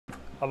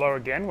Hello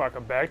again,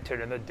 welcome back to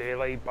another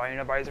daily Binding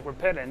of Isaac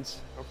Repentance.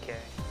 Okay.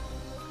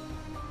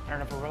 I don't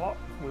know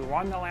if we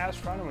won the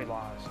last run or we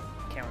lost.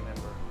 Can't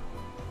remember.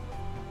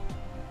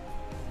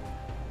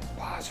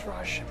 Boss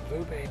Rush and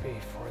Blue Baby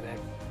for that.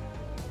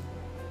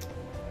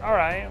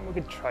 Alright, we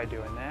could try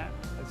doing that.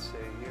 Let's see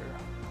here.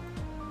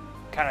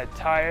 Kind of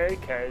tired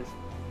because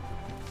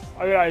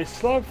I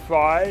slept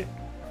fine.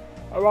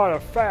 I'm on a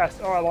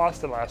fast. Oh, I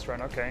lost the last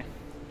run. Okay.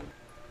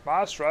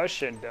 Boss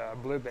Rush and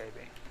Blue Baby.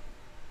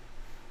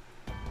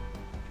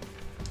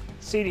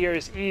 Seed here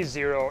is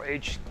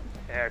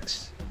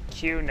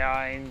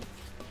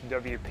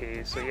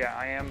E0HXQ9WP. So yeah,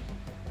 I am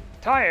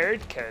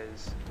tired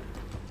because.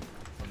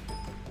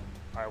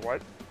 Alright,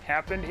 what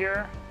happened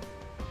here?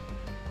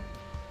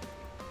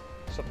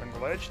 Something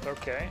glitched.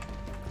 Okay.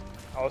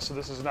 Oh, so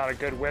this is not a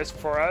good wisp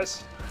for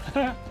us.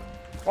 Well,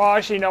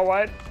 actually, you know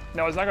what?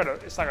 No, it's not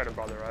gonna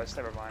bother us.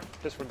 Never mind.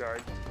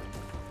 Disregard.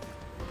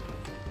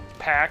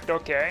 Packed.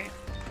 Okay.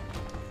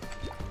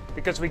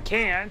 Because we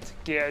can't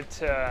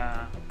get.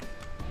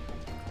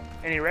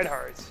 Any red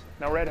hearts.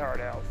 No red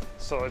heart health.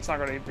 So it's not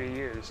going to be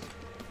used.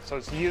 So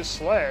it's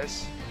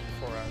useless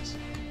for us.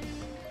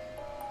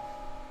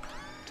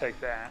 Take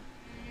that.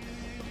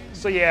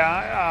 So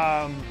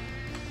yeah,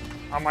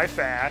 on my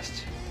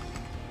fast.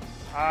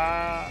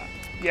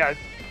 Yeah,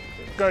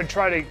 going to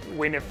try to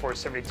win it for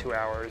 72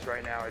 hours.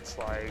 Right now it's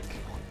like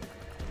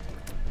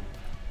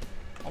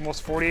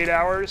almost 48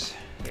 hours.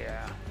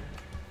 Yeah.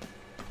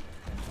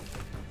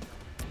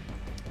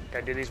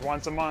 Gotta do these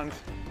once a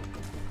month.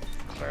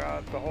 Clear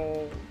out the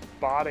whole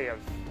body of,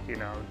 you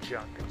know,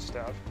 junk and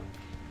stuff.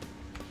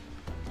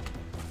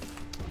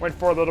 Went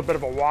for a little bit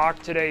of a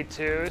walk today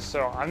too,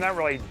 so I'm not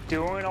really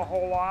doing a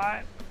whole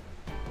lot.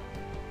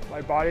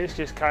 My body's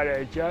just kind of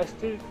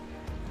adjusted.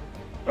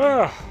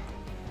 Ugh.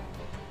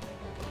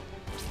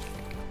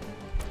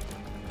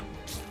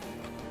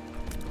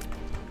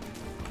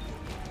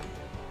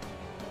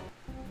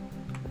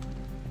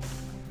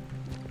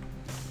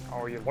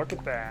 Oh, you look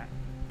at that.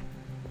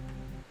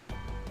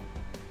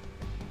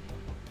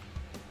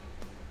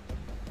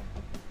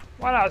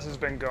 What else has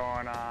been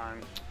going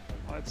on?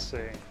 Let's see.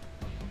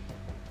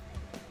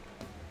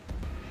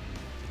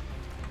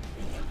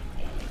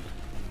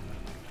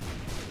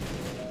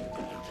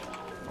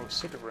 Oh,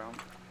 secret room.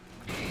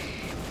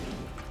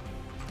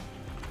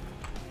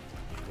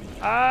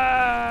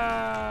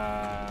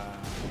 I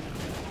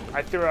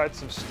threw out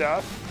some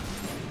stuff.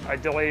 I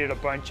deleted a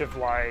bunch of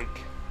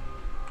like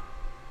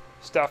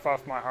stuff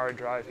off my hard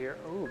drive here.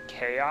 Ooh,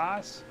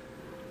 chaos.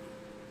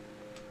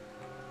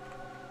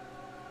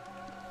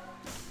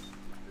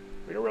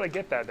 We don't really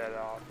get that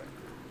often.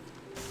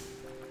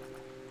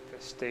 The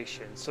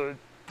station. So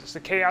does the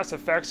chaos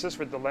affects us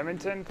with the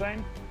Leamington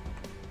thing?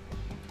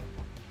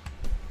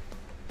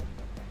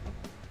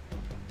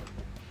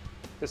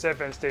 This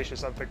infestation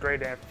is not the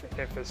great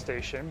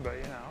infestation, but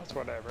you know, it's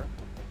whatever.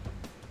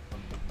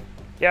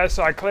 Yeah,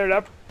 so I cleared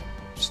up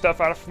stuff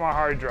out of my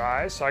hard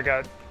drive, so I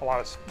got a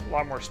lot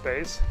more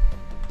space.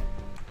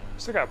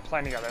 Still got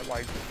plenty of it,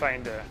 like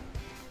trying to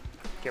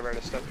get rid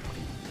of stuff.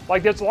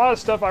 Like, there's a lot of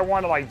stuff I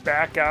want to, like,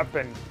 back up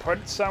and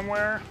put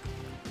somewhere.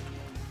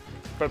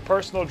 But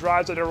personal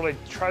drives I don't really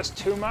trust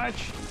too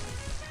much.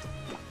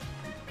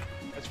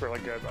 That's really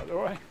good, by the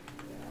way.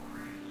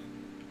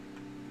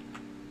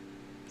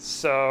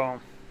 So,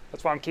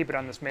 that's why I'm keeping it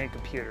on this main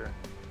computer.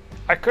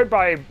 I could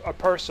buy a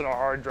personal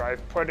hard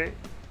drive, put it,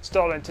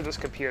 install it into this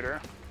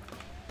computer.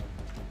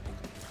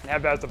 And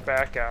have that as a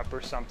backup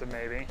or something,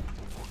 maybe.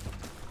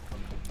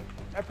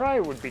 That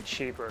probably would be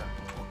cheaper.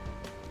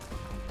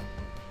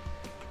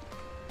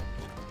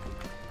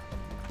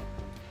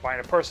 Find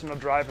a personal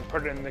drive and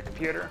put it in the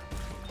computer.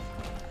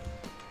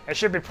 It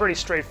should be pretty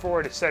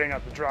straightforward to setting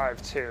up the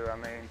drive too. I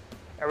mean,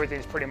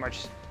 everything's pretty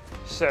much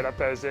set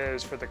up as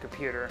is for the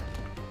computer.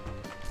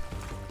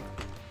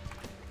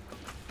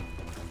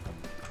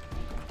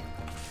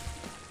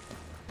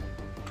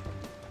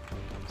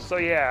 So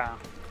yeah,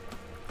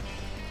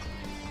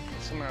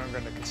 something I'm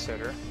going to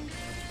consider.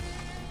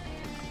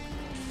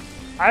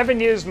 I haven't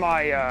used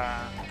my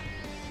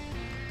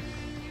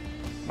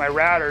my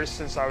routers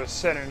since I was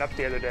setting it up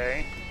the other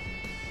day.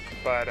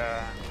 But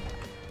I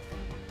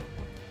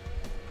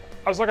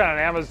was looking on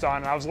Amazon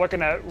and I was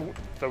looking at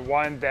the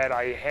one that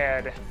I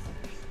had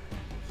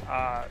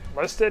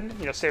listed,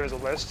 you know, save as a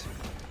list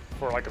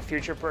for like a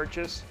future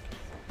purchase.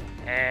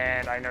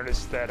 And I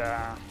noticed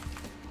that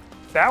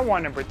that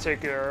one in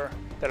particular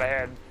that I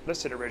had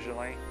listed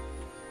originally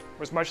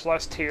was much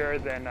less tier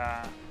than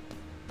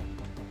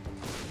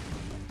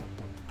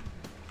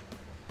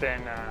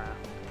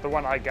the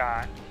one I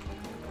got.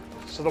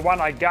 So the one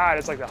I got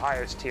is like the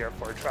highest tier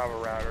for a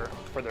travel router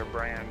for their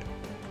brand.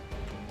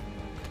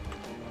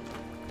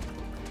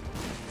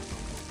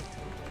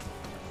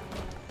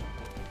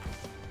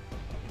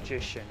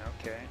 Magician,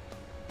 okay.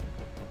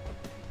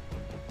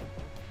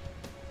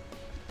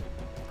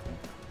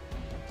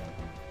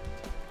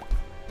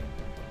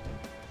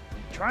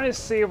 Trying to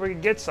see if we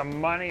can get some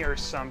money or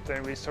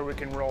something so we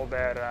can roll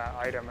that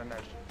item in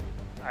that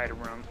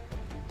item room.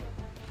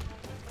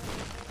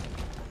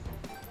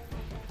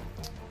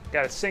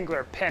 Got a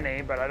singular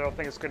penny, but I don't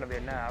think it's going to be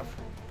enough.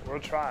 We'll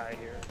try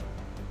here.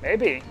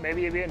 Maybe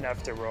it'd be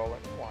enough to roll it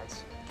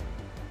once.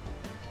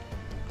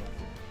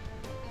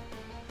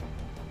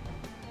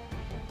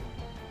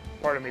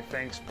 Part of me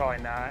thinks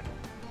probably not.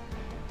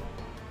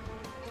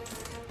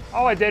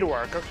 Oh, it did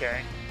work.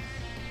 Okay.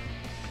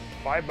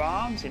 5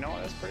 bombs. You know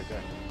what? That's pretty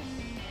good.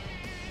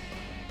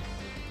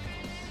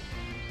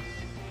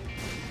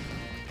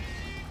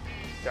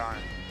 Darn.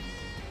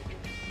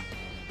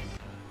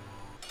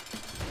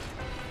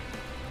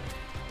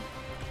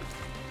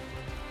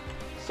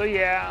 So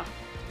yeah,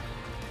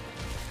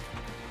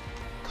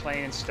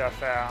 cleaning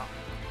stuff out.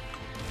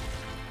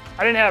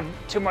 I didn't have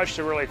too much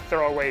to really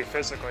throw away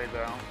physically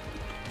though.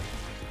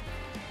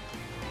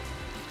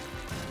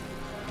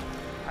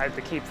 I had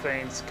to keep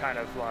things kind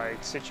of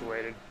like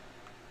situated.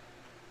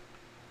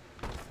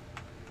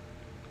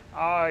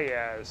 Oh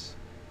yes.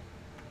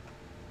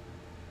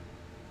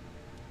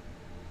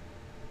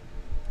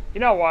 You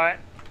know what?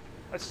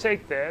 Let's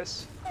take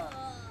this.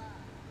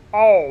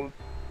 Oh,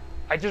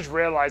 I just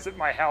realized that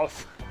my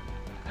health.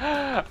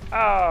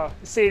 Oh,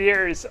 see,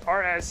 here's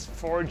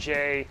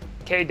RS4J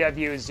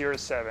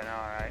KW07.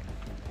 All right.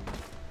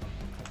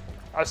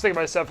 I was thinking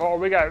to myself, oh,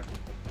 we got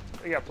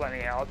plenty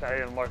of health. I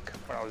didn't look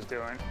what I was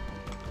doing.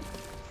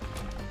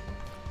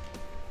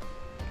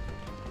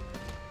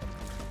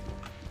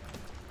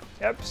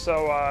 Yep.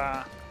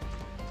 So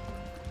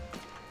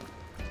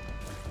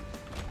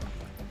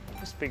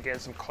let's begin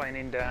some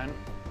cleaning done.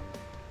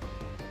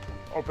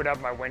 Opened up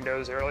my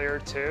windows earlier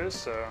too,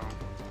 so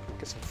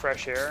get some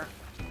fresh air.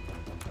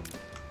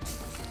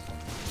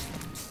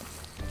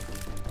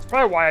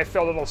 Probably why I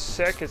feel a little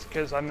sick is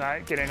because I'm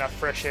not getting enough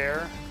fresh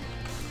air.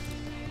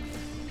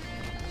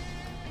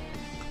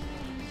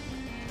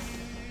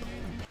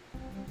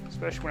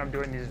 Especially when I'm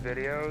doing these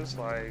videos,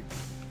 like...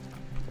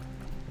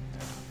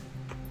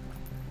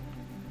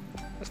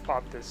 Let's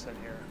pop this in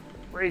here.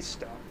 Race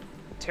stuff.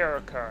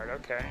 Tarot card,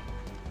 okay.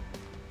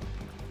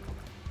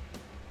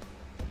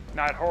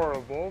 Not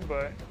horrible,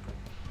 but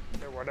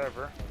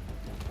whatever.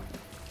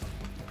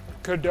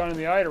 Could have done in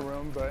the item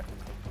room, but...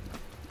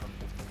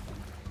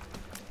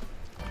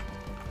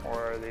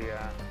 Or the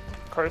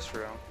curse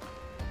room.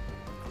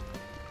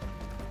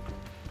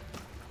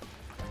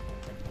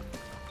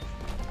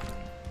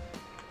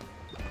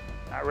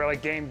 Not really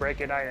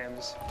game-breaking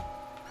items.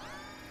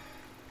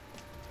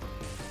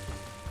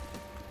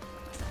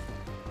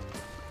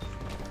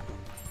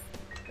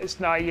 It's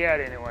not yet,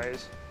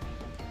 anyways.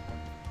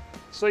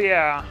 So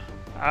yeah,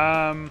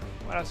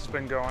 what else has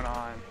been going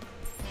on?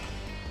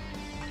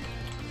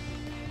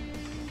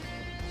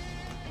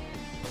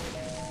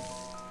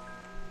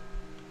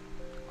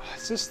 Oh,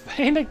 it's this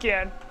thing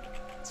again.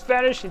 It's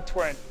Vanishing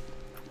Twin.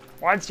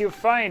 Once you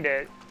find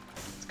it,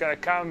 it's gonna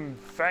come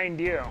find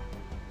you.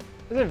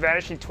 Isn't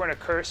Vanishing Twin a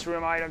curse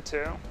room item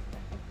too?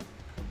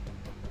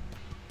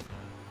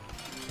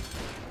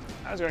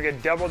 I was gonna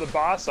get double the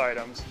boss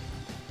items.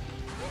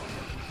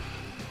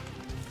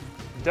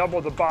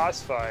 Double the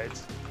boss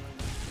fights.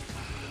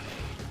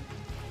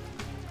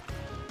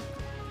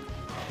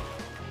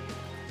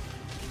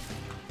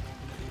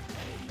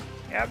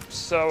 Yep,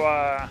 so,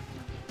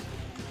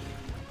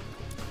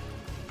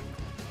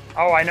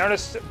 oh, I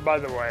noticed, by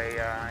the way,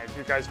 if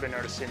you guys have been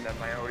noticing that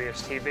my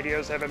ODST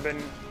videos haven't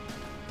been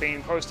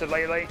being posted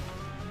lately,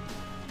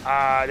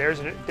 there's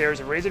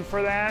a reason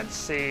for that.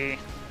 See,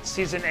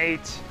 Season 8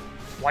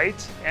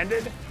 flight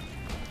ended,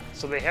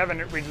 so they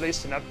haven't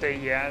released an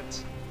update yet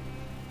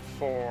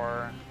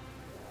for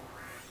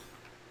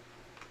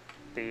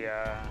the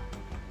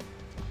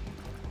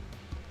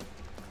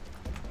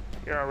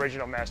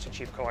original Master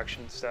Chief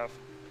Collection stuff.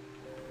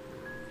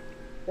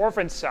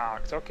 Orphan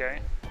Socks, okay.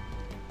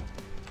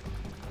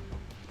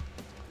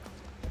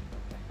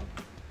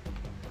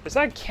 Does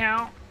that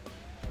count?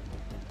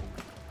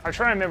 I'm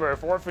trying to remember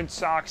if Orphan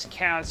Socks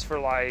counts for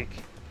like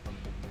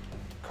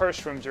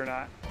curse rooms or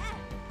not.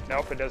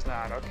 Nope, it does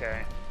not,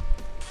 okay.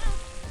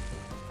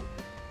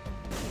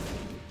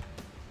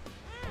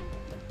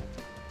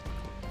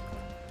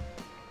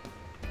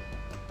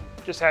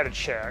 Just had to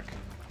check.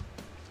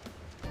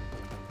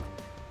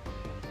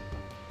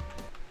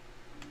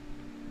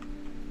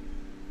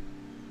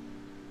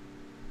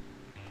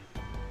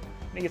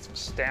 Let me get some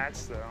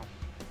stats though.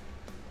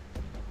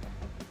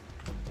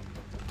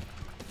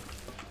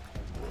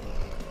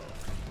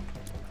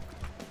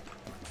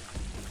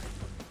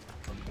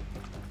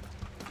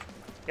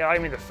 Yeah, I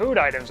mean the food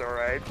items are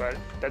alright, but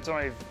that's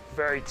only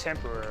very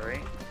temporary.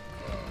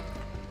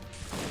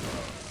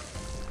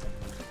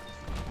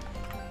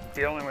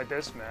 Dealing with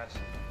this mess.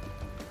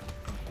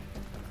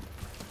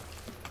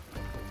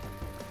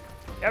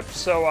 Yep,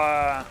 so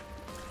I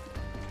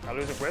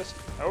lose a wisp.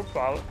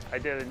 Oh, I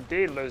did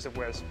indeed lose a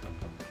wisp.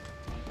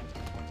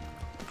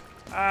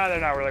 They're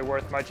not really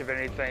worth much of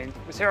anything.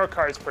 This hero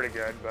card is pretty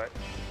good, but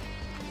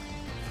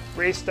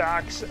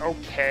restocks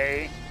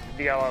okay if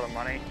you got a lot of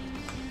money.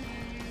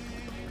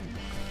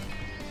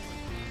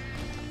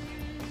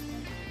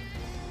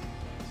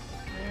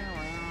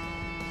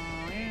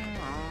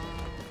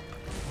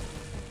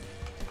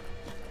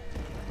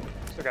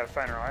 Still gotta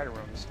find our item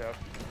room and stuff.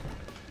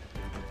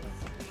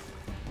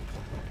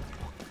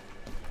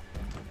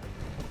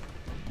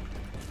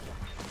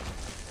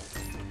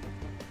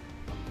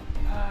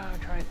 I'm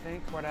trying to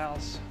think, what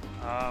else?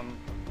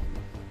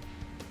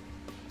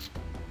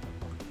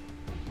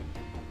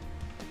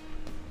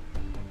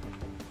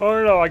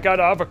 Oh no, I got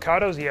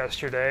avocados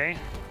yesterday.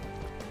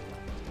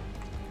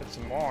 Get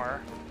some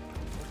more.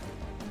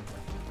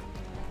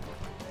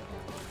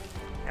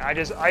 Yeah,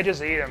 I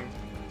just eat them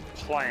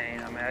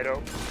plain. I mean, I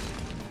don't,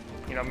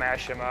 you know,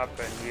 mash them up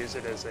and use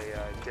it as a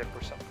dip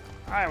or something.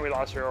 All right, we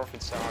lost our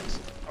orphan socks.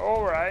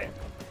 All right.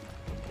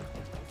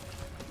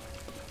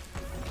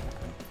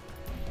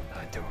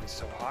 Not doing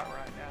so hot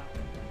right now.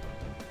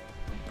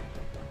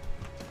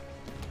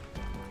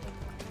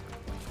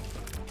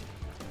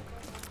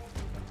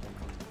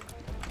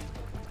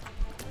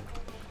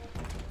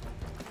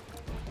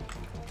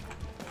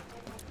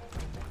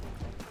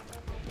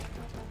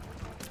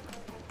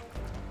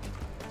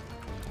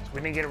 We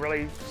didn't get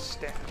really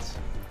stats.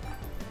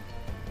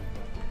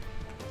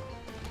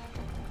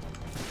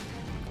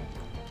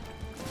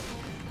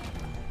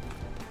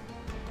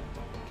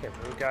 Okay,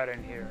 what we got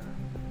in here?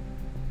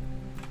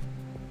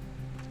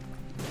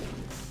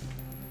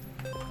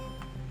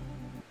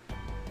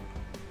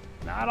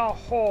 Not a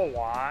whole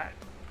lot.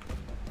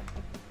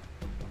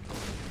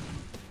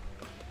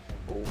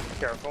 Ooh,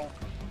 careful.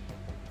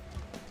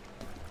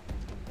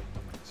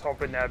 I was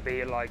hoping that'd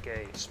be like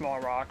a small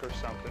rock or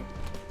something.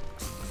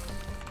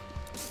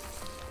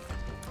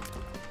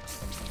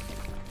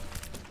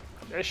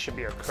 This should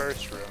be a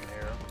curse room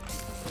here.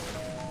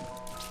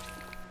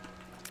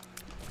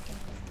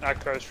 Not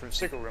curse room,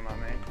 secret room, I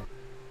mean.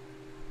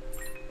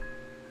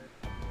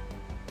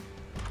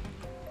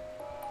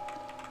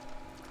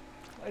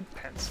 Lead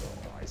pencil.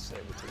 I say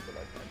we take the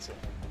lead pencil.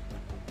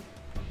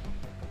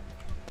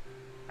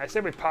 I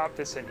say we pop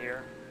this in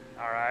here.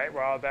 Alright,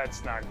 well,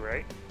 that's not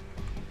great.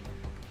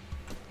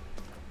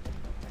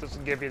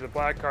 Doesn't give you the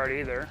black card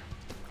either.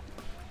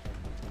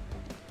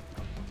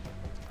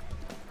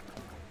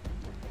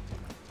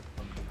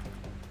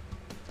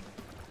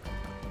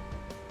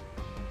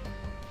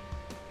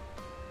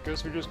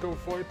 Guess we just go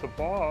fight the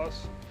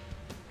boss.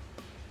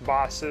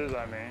 Bosses,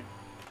 I mean.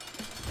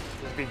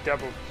 Just be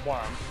double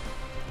plumb.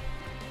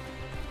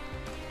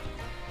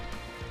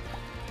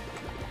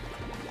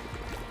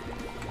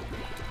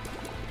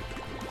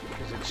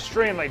 It's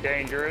extremely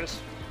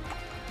dangerous.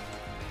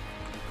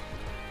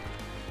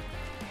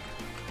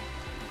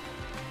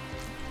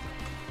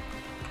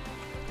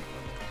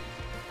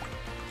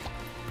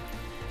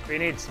 We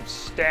need some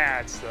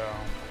stats, though.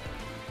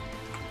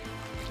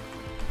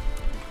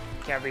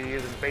 Can't be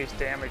using base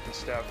damage and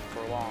stuff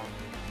for long.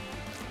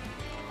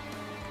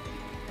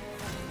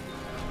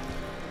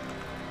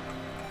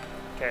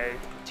 Okay,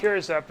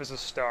 tears up is a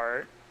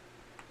start.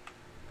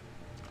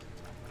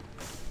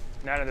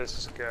 None of this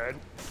is good.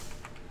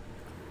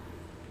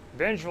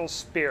 Vengeful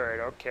Spirit,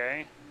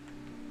 okay.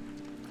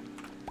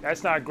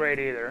 That's not great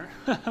either.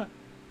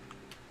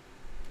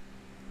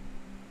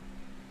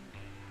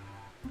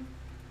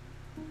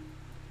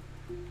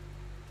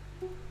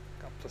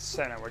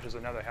 Placenta, which is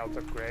another health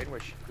upgrade,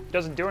 which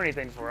doesn't do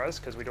anything for us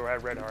because we don't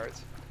have red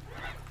hearts.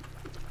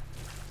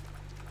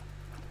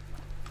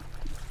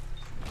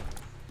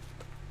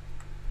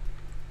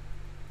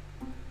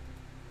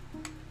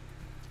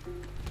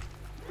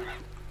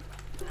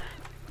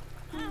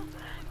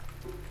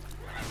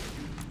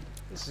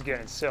 This is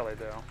getting silly,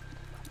 though.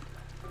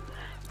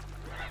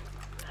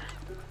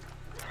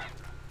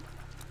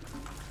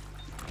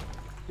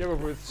 Yeah, but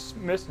with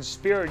Mist and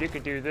Spirit, you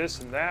could do this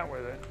and that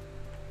with it.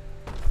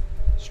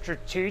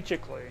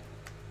 Strategically.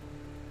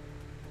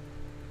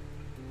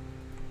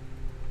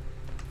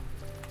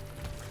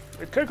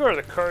 We could go to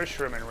the curse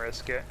room and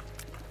risk it.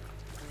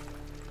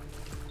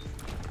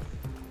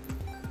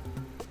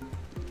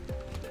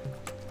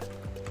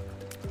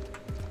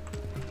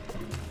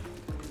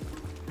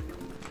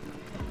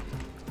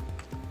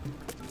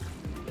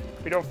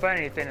 If we don't find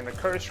anything in the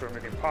curse room, we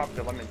can pop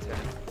the lemon tin.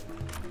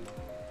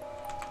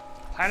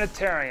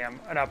 Planetarium,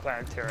 not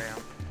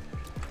planetarium.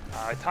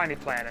 Tiny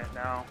planet,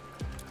 no.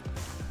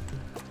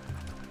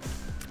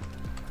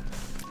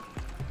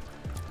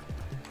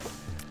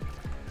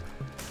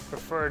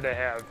 Prefer to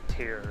have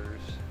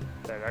tiers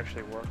that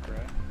actually work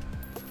right.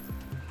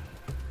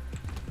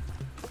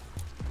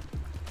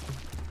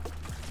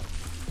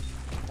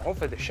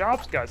 Hopefully the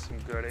shop's got some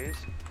goodies.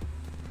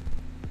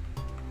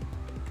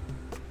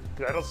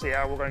 Because I don't see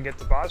how we're going to get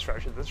the boss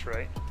rush at this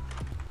rate.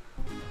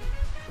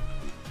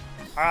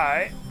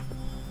 Alright.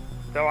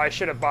 Though I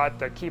should have bought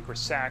the Keeper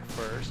Sack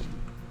first.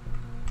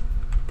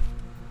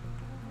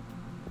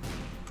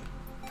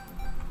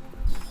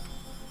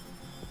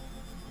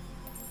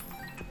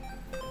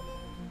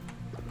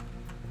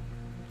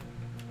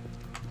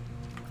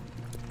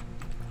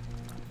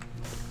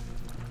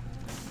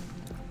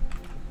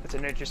 It's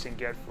an interesting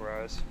get for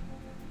us.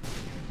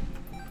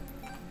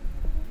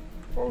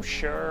 Oh,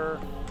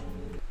 sure.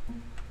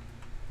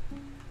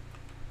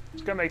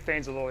 It's gonna make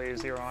things a little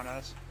easier on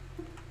us.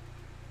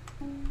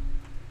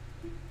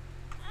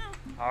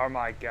 Oh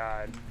my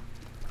god.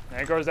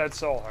 There goes that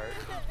soul heart.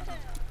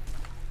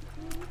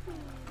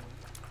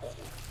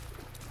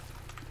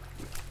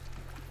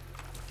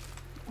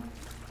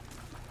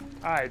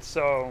 Alright,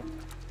 so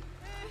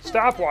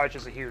stopwatch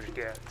is a huge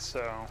get,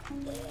 so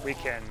we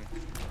can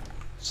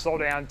slow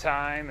down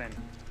time and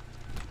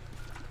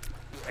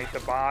make the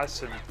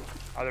boss and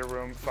other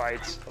room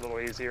fights a little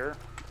easier.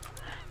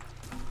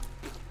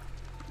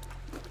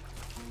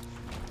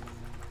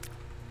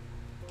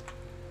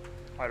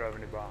 I don't have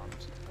any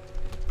bombs.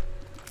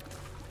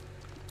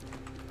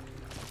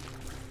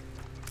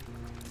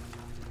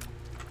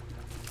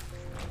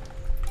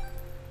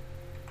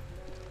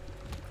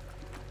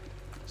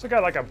 So I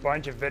got like a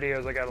bunch of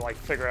videos I gotta like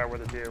figure out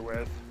what to do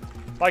with.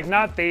 Like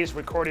not these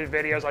recorded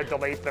videos, I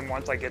delete them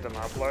once I get them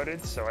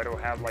uploaded, so I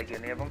don't have like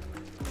any of them.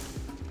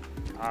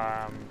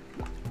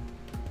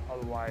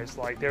 Otherwise,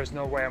 like there's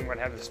no way I'm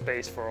gonna have the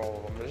space for all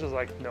of them. There's just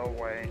like no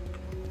way.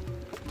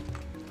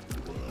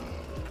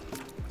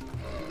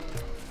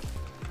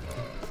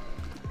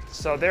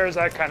 So there's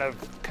that kind of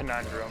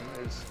conundrum.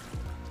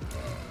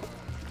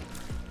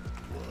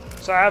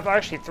 So I have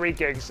actually 3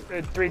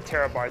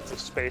 terabytes of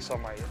space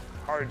on my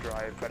hard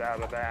drive, but out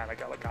of that I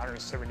got like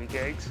 170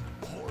 gigs.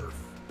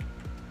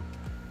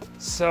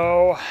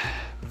 So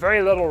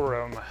very little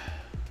room,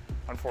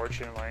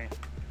 unfortunately.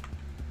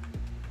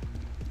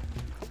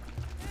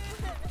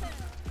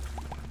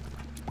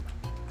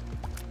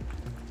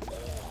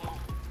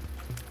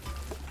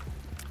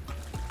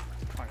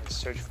 Trying to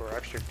search for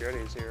extra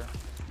goodies here.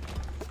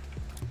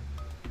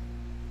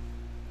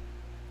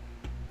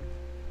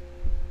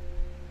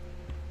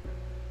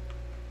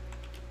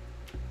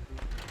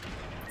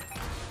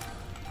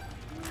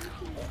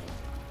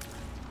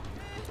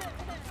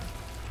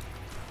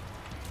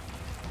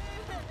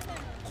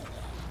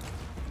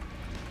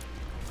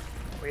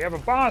 We have a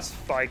boss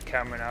fight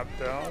coming up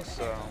though,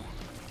 so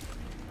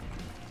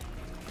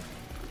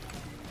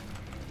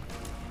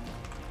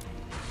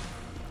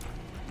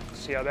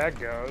see how that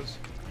goes.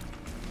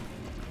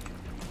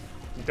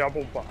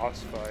 Double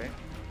boss fight.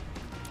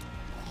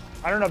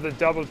 I don't know if the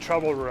double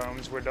trouble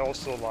rooms would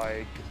also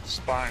like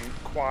spawn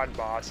quad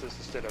bosses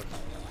instead of,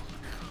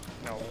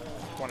 you know,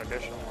 one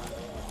additional one.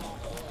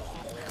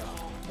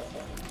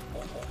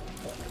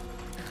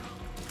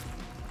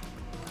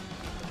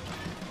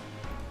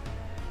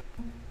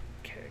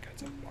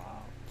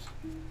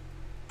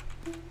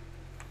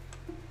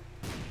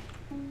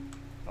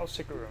 Oh,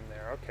 secret room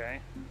there, okay.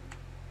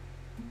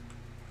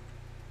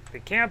 They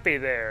can't be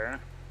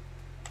there.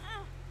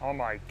 Oh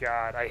my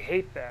god, I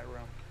hate that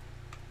room.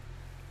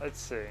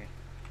 Let's see.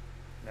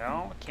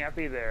 No, it can't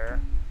be there.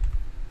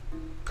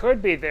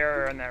 Could be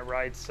there on that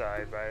right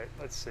side, but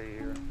let's see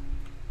here.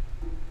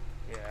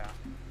 Yeah.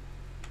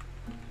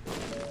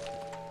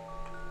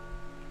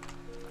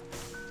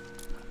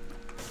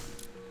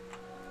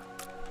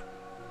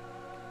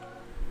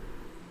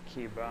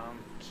 Key bomb.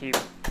 Key.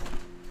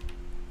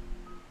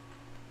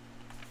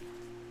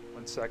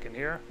 1 second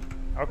here.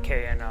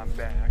 Okay, and I'm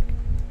back.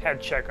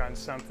 Had to check on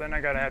something.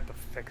 I gotta have to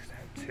fix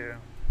that too.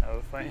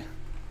 Another thing.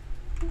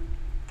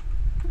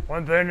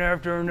 One thing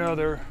after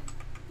another.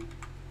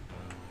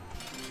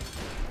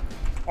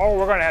 Oh,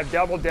 we're gonna have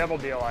double devil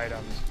deal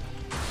items.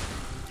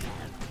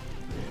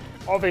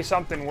 Hopefully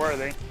something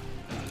worthy.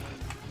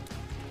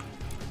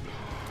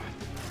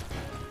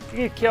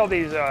 You can kill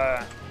these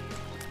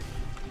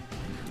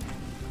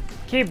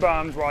key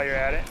bombs while you're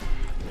at it.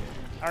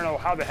 I don't know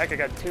how the heck I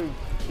got 2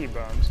 key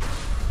bombs.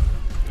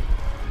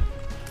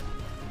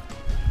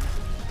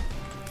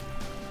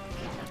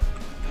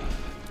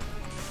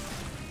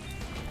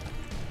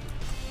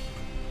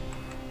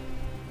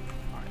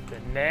 Alright, the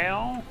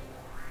nail.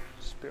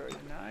 Spirit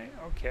of Night,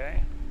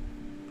 okay.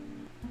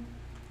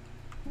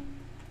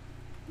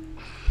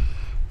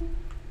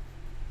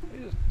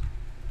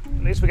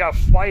 At least we got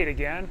flight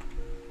again.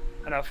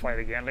 Not flight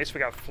again, at least we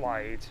got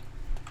flight.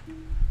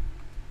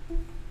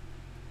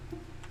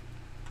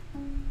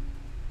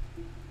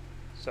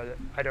 So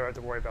I don't have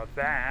to worry about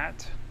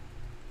that.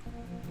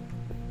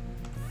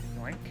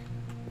 Yoink.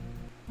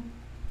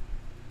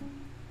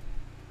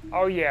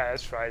 Oh yeah,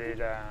 that's right.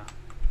 It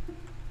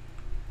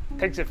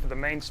takes it for the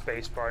main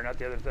space bar, not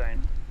the other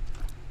thing.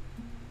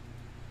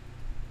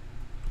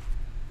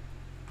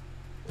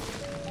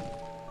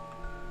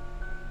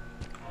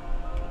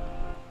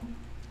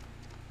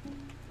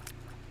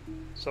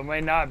 So it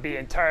may not be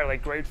entirely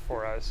great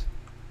for us.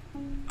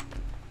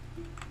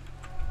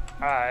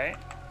 Alright.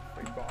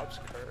 Free Bob's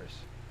Curse.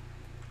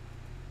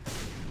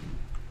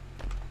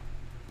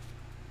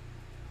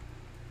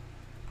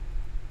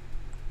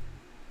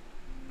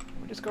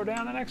 We just go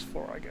down the next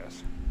floor, I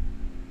guess.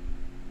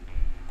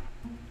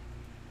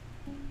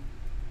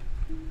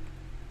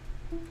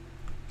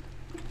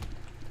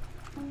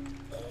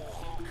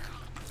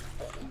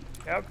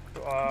 Yep.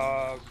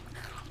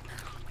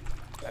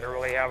 I don't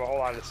really have a whole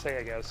lot to say,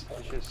 I guess.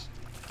 It's just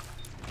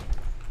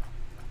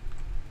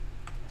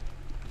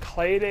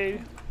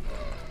Claydate,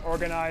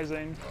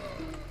 organizing,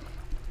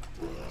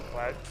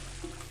 what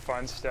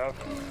fun stuff.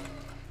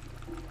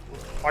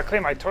 I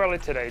cleaned my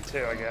toilet today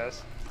too, I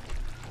guess.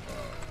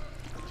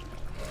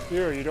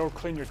 You don't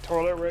clean your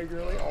toilet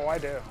regularly? Oh, I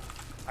do.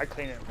 I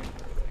clean it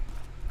regularly.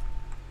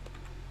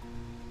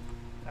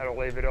 I don't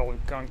leave it all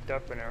gunked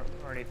up in it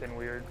or anything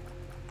weird.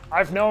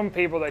 I've known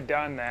people that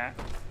done that.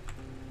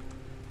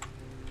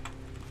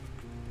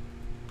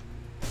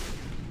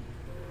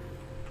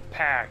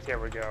 Packed, there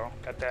we go.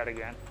 Got that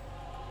again.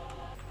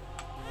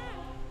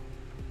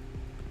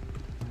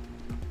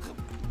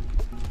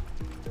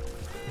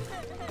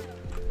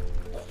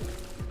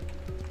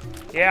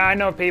 Yeah, I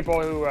know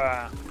people who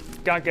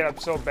gunk it up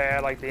so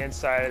bad, like the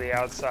inside of the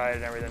outside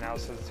and everything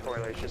else of the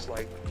toilet. It's just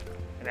like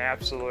an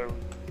absolute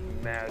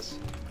mess.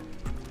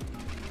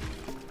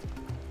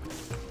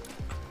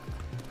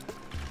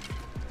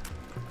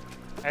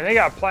 And they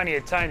got plenty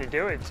of time to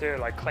do it too,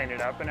 like clean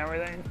it up and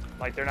everything.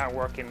 Like they're not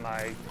working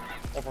like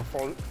over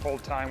full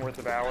time worth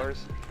of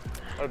hours.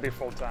 That would be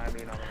full time,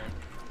 you know what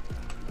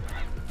I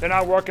mean? They're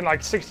not working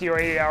like 60 or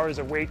 80 hours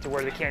a week to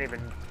where they can't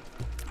even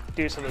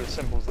do something as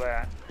simple as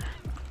that.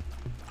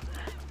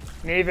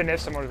 And even if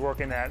someone's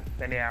working that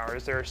many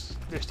hours, they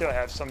still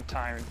have some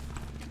time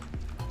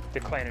to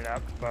clean it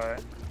up.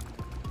 But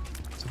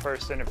this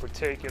person in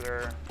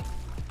particular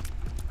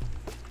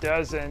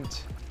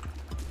doesn't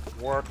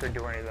work or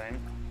do anything,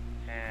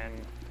 and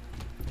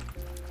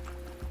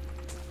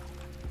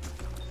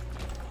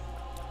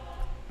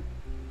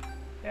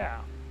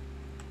yeah.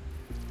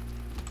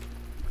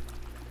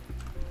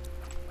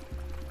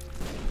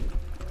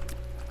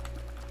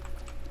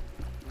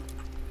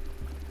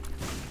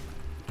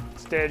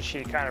 Instead,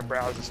 she kind of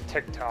browses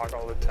TikTok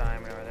all the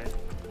time and everything.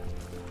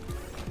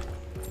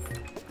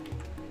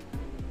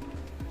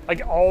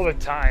 Like all the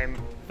time,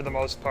 for the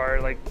most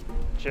part. Like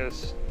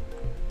just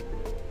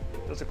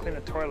doesn't clean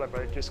the toilet,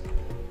 but it just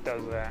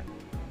does that.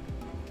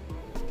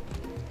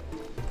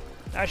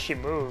 Now she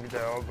moved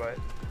though, but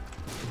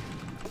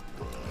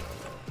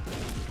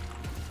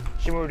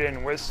she moved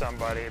in with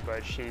somebody,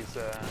 but she's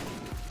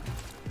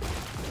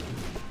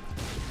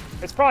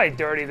it's probably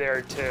dirty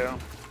there too,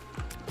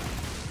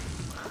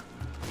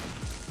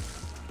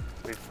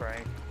 to be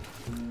frank.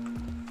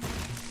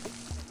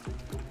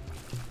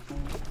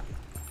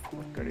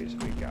 What goodies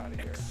we got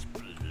here?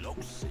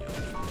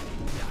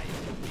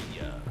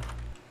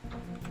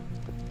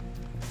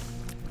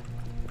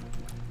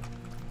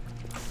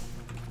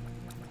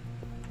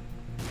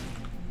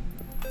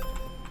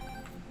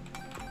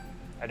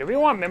 Do we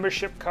want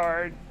membership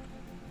card?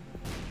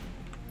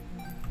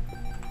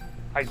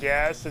 I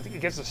guess.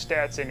 It gets the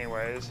stats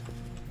anyways.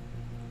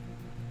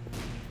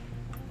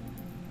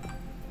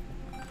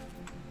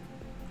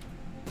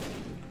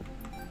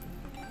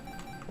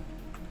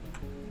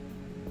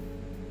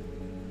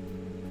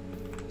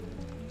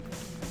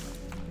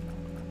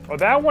 Well,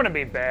 that wouldn't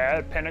be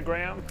bad,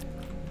 pentagram.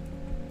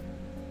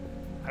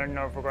 I don't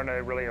know if we're going to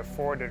really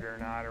afford it or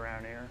not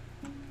around here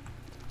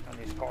on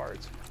these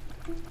cards.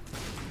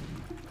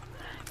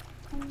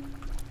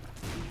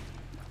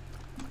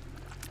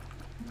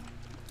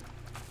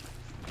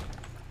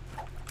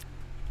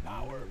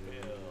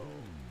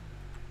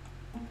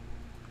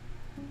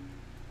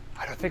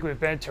 I don't think we've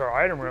been to our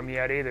item room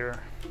yet either.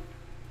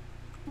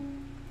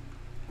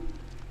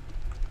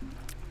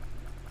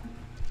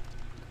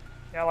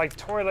 Yeah, like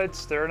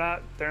toilets, they're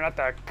not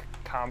that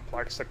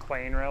complex to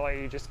clean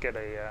really. You just get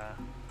a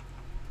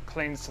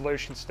clean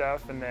solution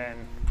stuff and then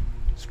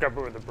scrub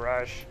it with a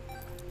brush,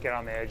 get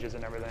on the edges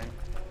and everything.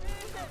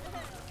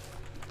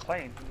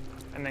 Clean.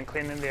 And then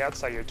clean the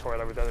outside of your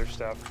toilet with other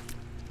stuff.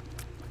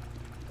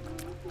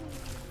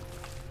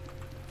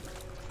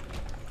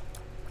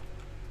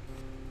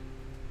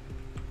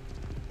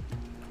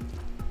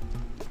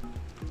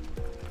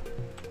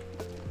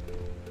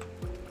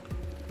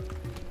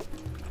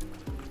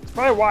 It's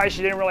probably why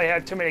she didn't really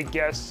have too many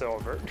guests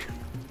over.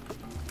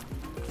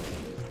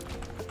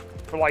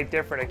 For like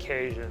different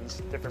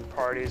occasions, different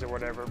parties or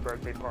whatever,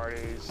 birthday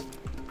parties,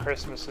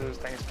 Christmases,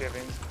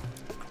 Thanksgivings.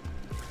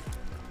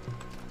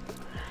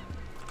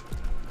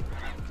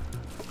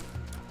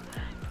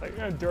 Like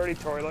a dirty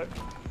toilet.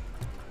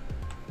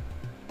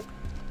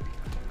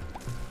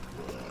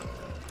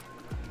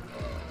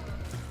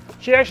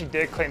 She actually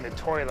did clean the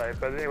toilet,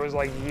 but it was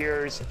like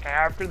years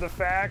after the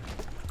fact.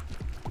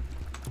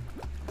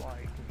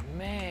 Like,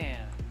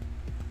 man.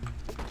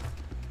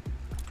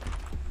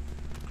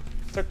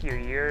 It took you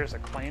years to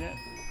clean it.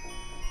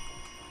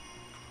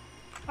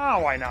 Oh,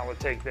 why not? We'll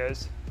take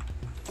this.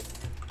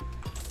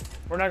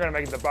 We're not gonna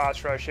make it the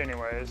boss rush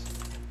anyways.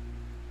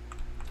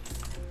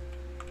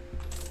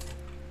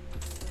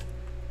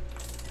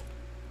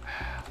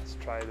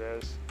 Try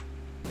this.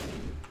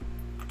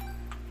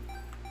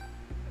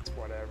 It's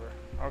whatever.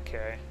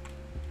 Okay.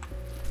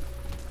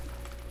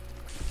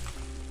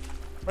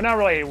 But not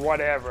really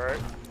whatever.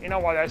 You know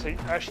what? Actually,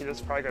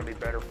 that's probably gonna be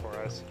better for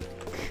us.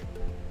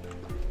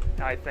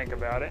 Now I think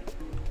about it.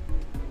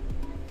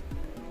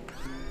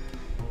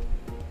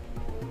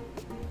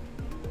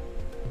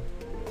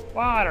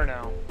 Well, I don't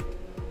know.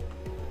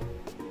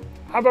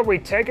 How about we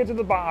take it to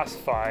the boss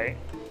fight,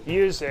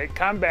 use it,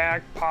 come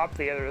back, pop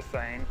the other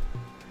thing.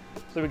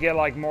 So we get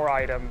like more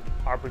item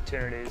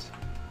opportunities.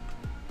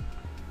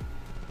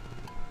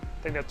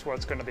 I think that's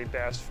what's going to be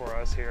best for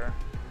us here,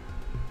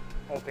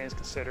 all things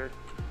considered.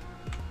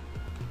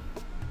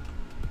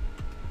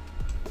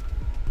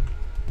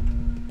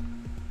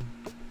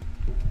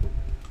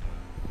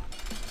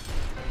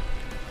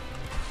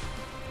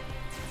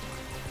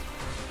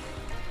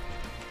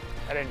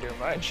 I didn't do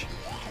much.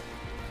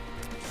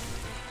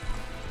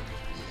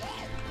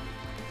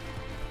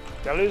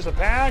 Did I lose the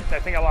pack? I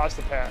think I lost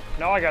the pack.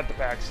 No, I got the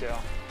pack still.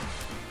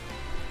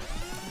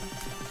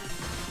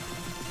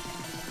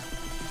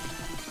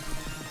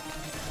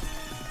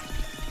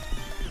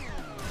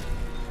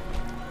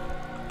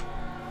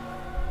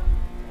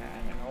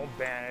 And an old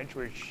bandage,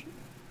 which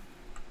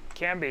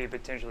can be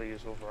potentially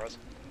useful for us.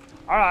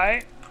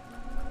 Alright.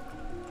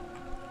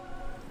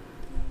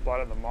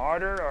 Blood of the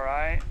Martyr,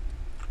 alright.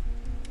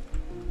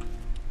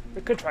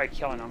 We could try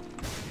killing him.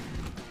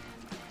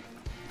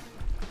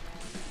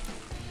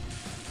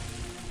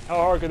 How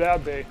hard could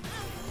that be?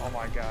 Oh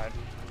my god.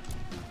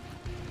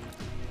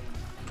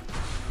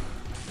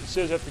 It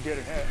says I have to get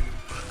a hit.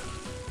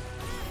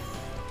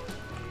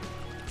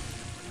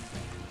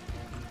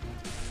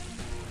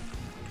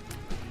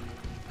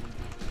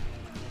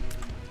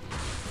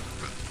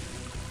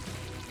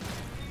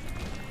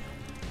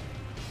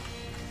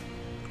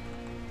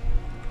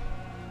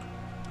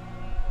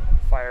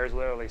 Fire's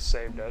literally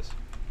saved us.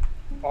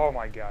 Oh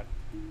my god.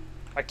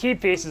 My key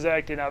piece is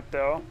acting up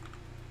though.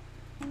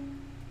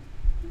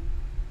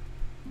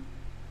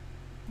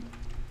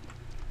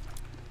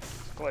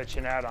 It's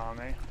glitching out on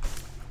me.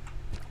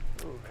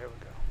 Ooh, here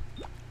we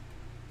go.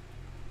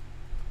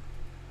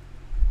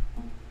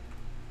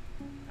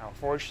 Now,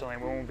 unfortunately,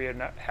 we won't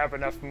have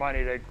enough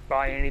money to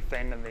buy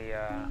anything in the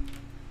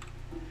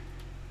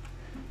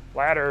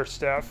ladder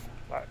stuff.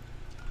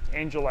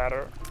 Angel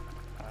ladder.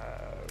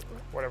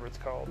 Whatever it's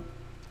called.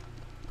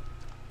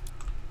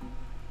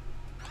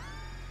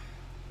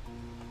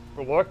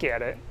 We'll look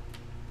at it.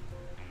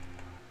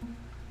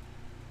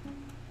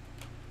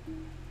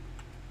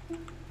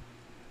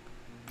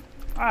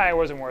 It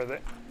wasn't worth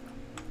it.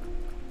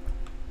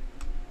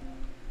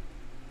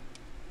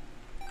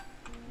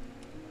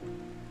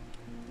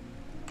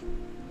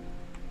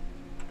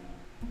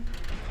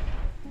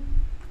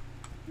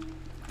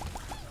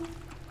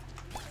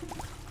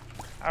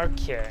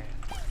 Okay.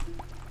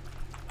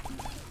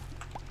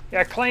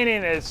 Yeah,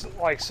 cleaning is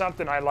like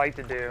something I like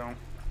to do.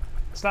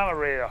 It's not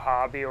really a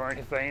hobby or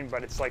anything,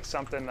 but it's like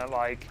something that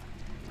like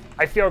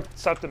I feel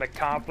something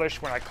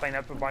accomplished when I clean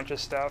up a bunch of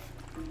stuff,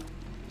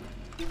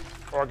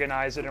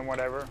 organize it and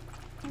whatever.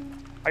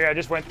 Like I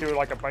just went through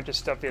like a bunch of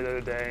stuff the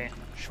other day,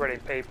 shredding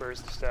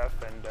papers and stuff,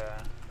 and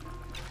it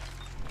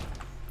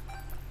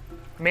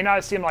may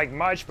not seem like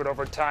much, but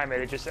over time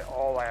it just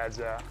all adds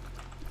up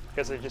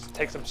because it just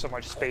takes up so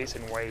much space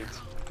and weight.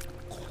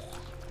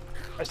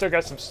 I still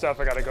got some stuff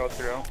I gotta go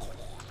through.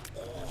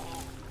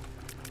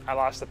 I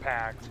lost the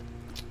pact.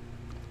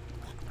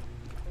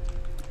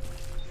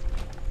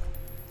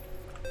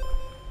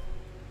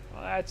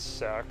 Well, that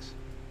sucks.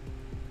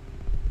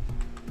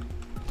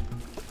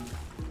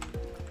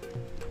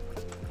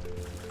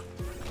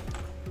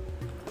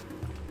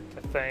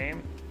 The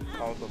Thame,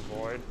 Call the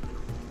Void.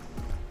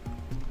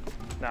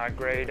 Not a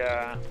great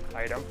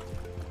item,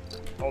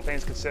 all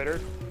things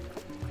considered.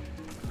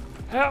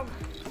 Well,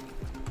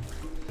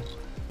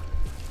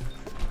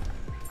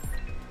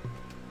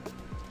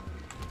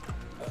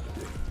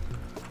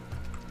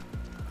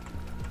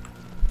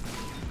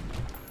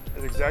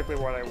 that's exactly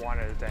what I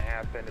wanted to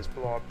happen, is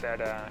blow up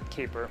that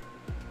keeper.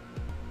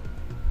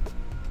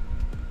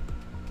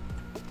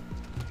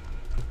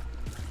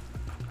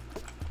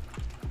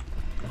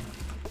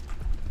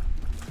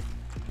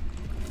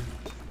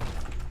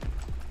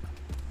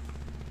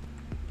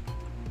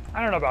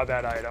 I don't know about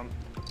that item.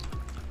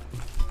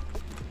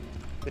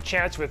 The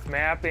chance with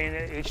mapping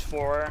each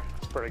floor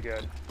is pretty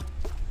good.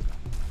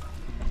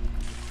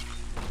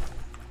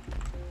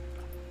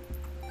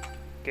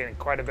 Getting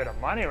quite a bit of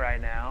money right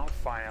now,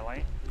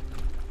 finally.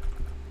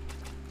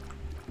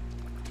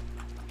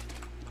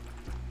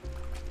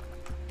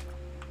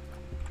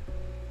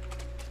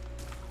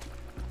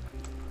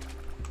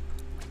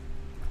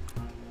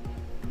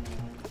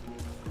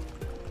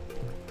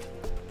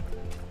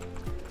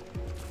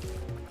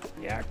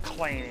 Yeah,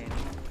 cleaning.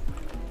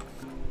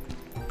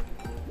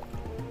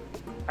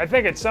 I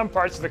think in some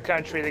parts of the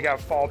country they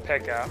got fall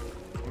pickup.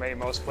 Maybe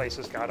most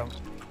places got them.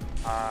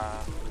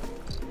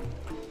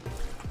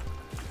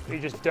 You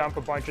just dump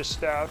a bunch of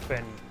stuff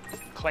and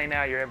clean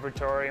out your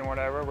inventory and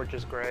whatever, which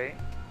is great.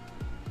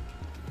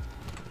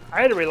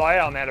 I had to rely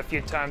on that a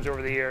few times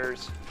over the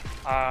years.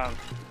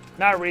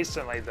 Not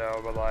recently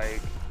though, but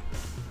like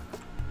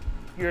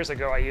years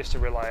ago I used to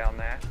rely on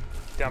that,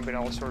 dumping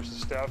all sorts of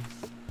stuff.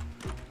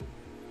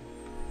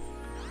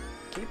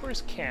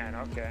 Keepers can,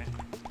 okay.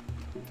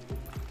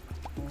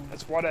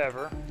 That's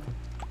whatever.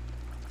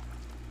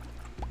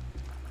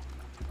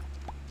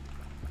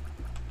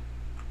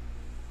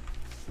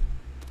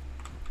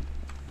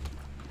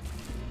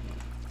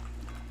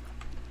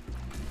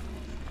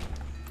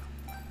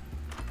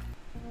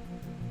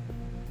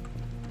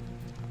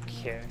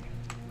 Okay.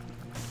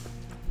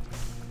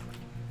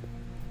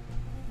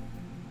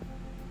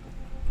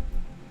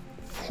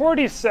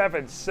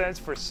 47 cents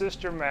for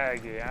Sister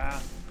Maggie, huh?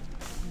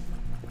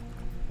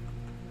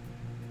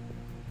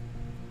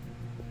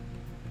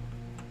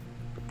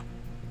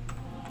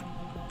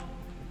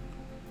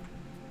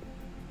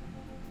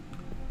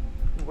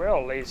 Well,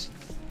 at least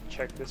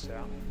check this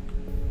out.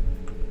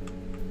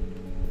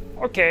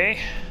 Okay,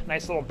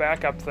 nice little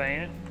backup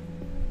thing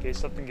in case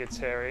something gets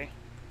hairy.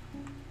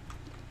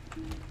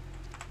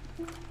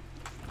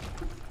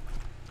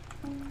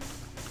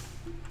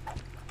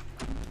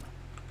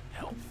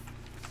 Health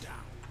down.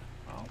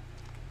 Well,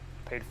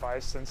 paid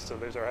 5 cents to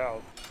lose our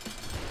health.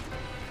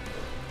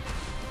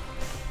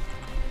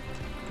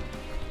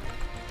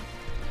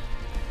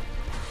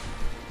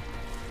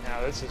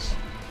 Now this is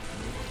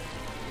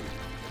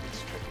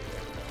tricky.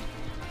 There we go.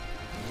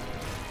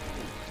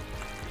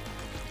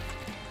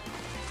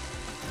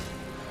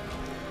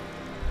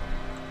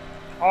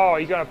 Oh,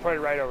 you're gonna put it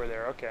right over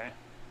there. Okay.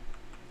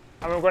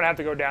 I mean, we're gonna have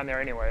to go down there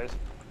anyways.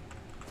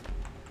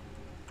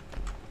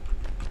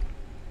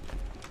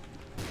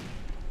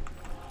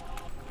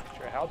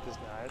 Extra health is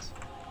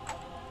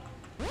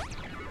nice.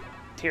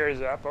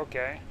 Tears up.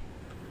 Okay.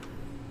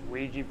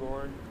 Ouija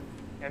board.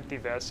 Empty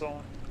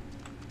vessel.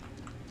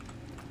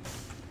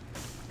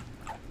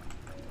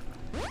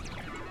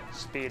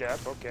 Speed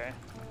up. Okay.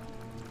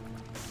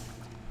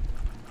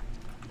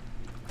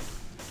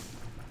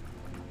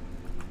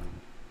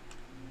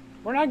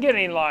 We're not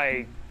getting,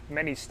 like,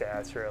 many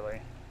stats,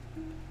 really.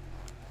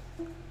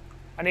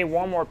 I need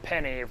one more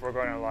penny if we're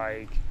going to,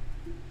 like,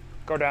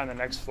 go down the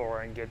next floor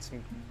and get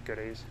some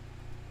goodies.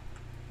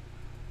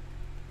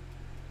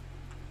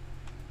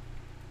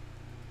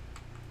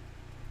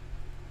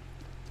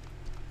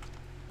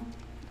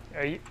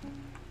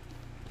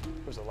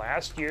 Was it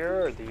last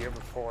year or the year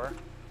before?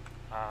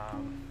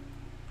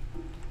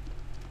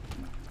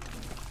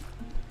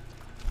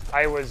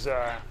 I was,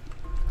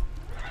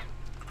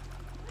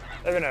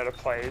 living at a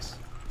place,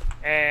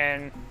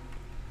 and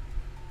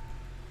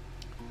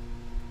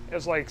it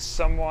was like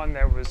someone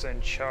that was in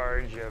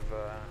charge of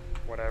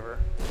whatever,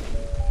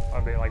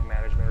 probably like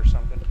management or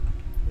something,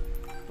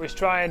 was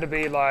trying to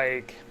be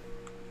like,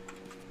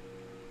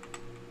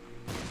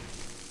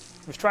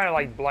 was trying to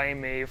like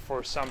blame me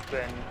for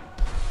something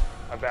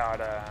about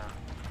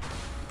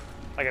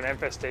like an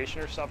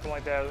infestation or something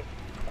like that,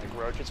 like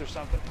roaches or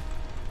something.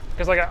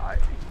 Because like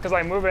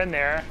I move in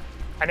there,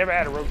 I never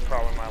had a roach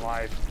problem in my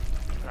life.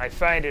 And I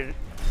find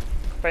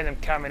them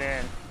coming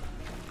in,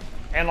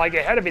 and like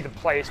it had to be the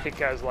place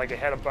because like it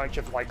had a bunch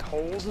of like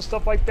holes and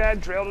stuff like that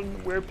drilled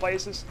in weird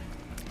places,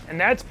 and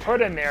that's put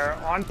in there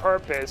on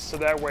purpose so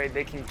that way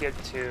they can get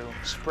to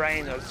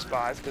spraying those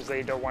spots because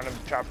they don't want them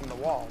trapped in the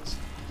walls.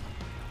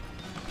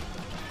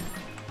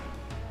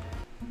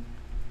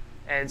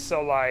 And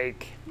so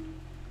like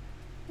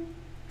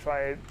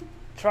try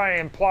to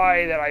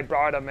imply that I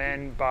brought them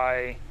in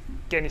by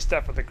getting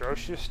stuff at the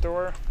grocery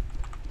store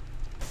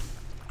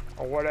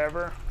or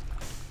whatever,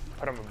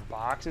 put them in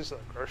boxes at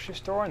the grocery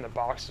store, and the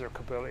boxes are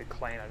completely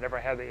clean. I never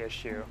had the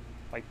issue,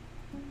 like,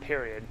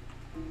 period,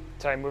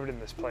 until I moved in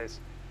this place.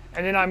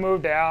 And then I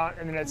moved out,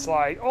 and then it's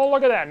like, oh,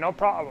 look at that, no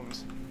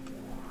problems.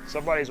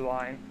 Somebody's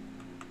lying.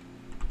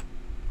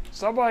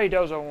 Somebody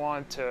doesn't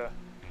want to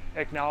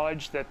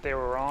acknowledge that they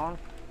were wrong.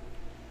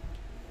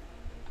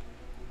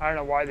 I don't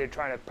know why they're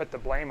trying to put the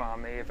blame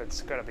on me if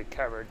it's going to be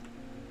covered.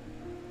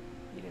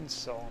 Eden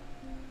soul.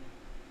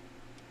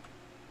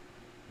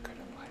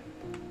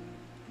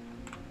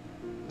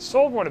 The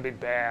soul wouldn't be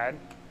bad.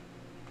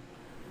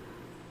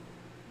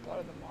 Blood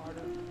of the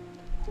martyr.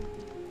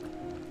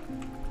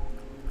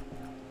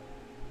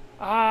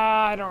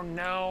 I don't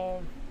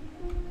know.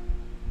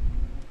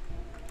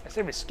 I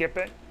say we skip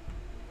it.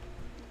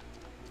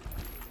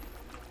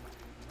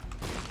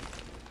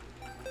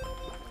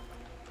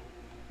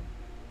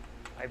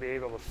 Might be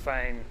able to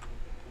find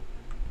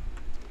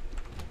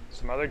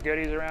some other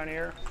goodies around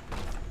here.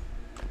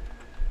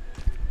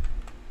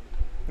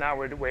 Now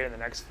we'd wait on the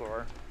next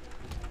floor.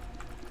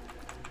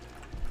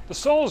 The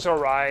soul's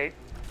alright,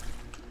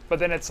 but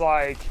then it's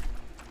like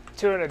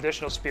 2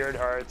 additional spirit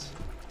hearts,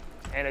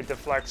 and it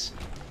deflects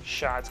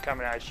shots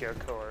coming at your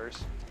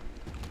cores.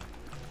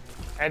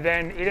 And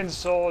then Eden's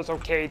soul is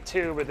okay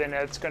too, but then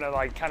it's gonna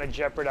like kind of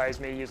jeopardize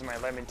me using my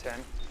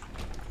Leamington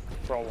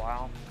for a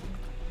while.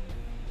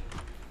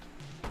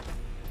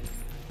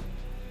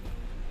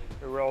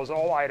 It rolls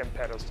all item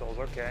pedestals,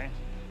 okay.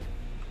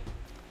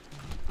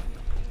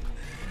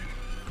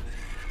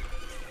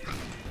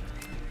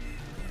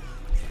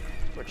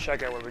 We'll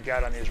check out what we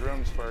got on these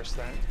rooms first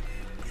then.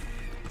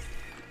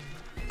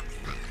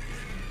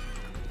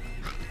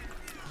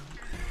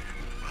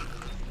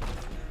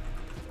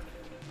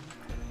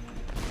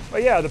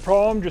 But yeah, the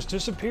problem just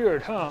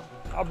disappeared, huh?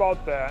 How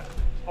about that?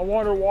 I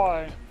wonder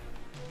why.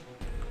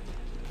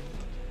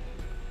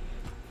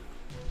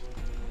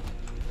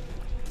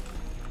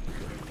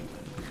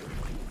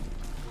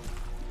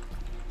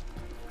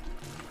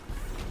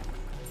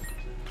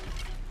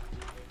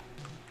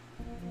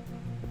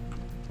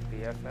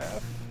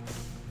 BFF.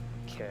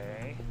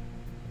 Okay.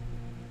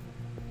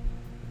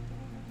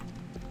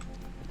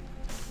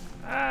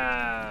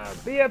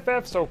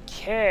 BFF's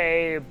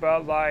okay,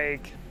 but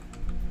like...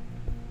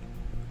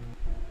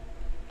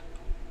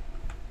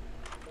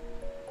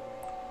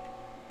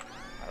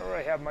 I don't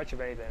really have much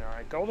of anything.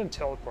 Alright, Golden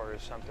Teleport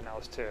is something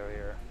else too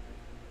here.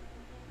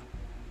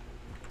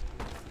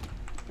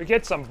 We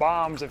get some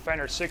bombs and find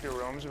our secret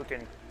rooms. We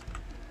can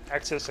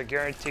access a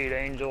guaranteed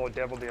angel or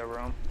devil deal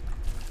room.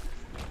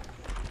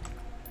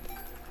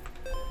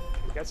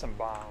 We got some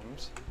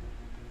bombs.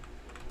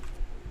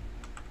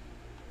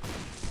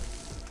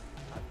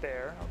 Not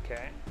there,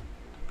 okay.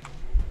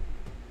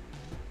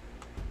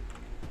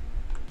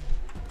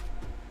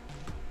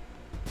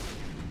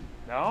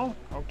 No?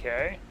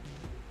 Okay.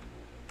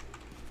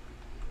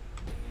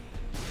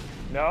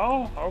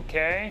 No?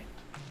 Okay.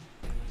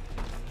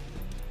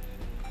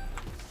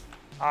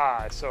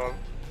 Ah, so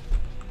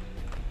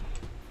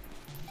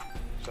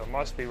it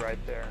must be right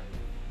there.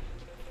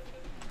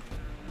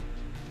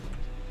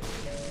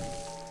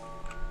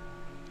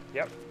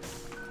 Yep.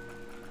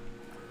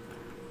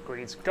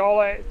 Green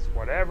Skullet, it's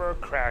whatever.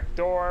 Cracked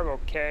door,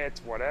 okay, it's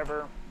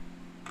whatever.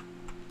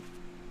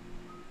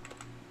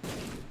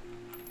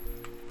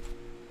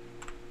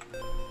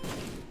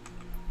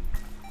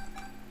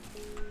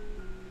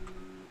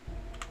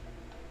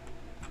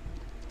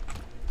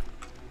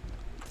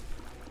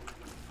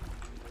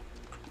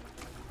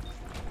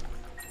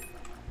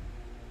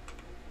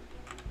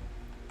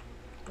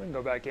 We can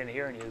go back in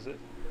here and use it.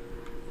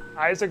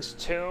 Isaac's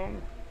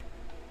Tomb.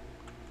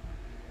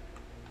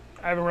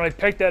 I haven't really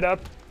picked that up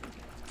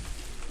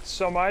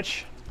so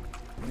much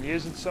and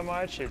used it so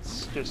much.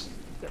 It's just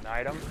an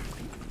item.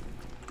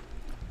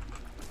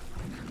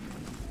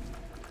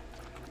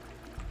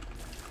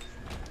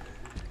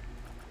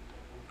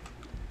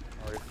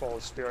 Already full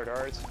of spirit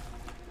hearts.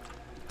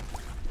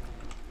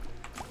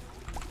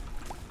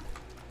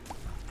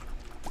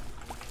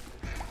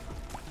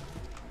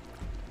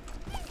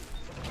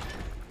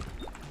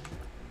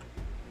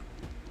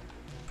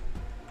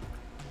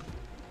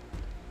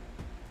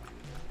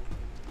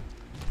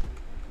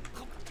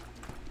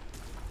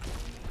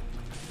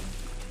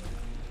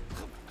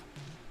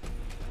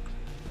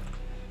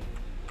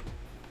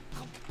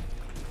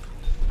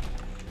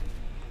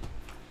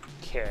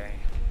 Okay.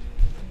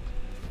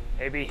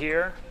 Maybe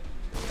here?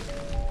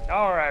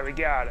 Alright, we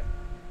got it.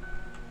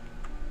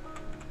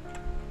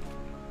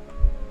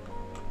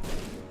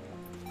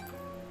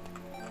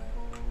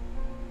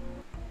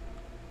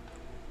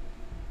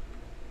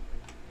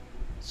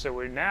 So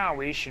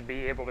we should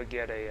be able to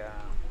get a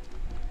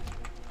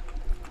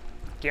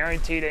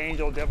guaranteed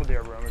angel devil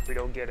deal room if we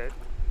don't get it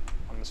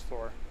on this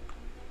floor.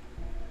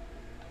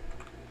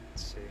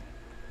 Let's see.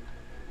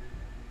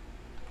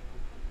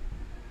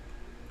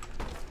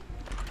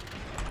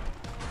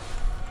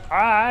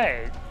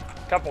 Alright,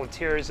 a couple of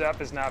tiers up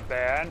is not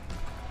bad.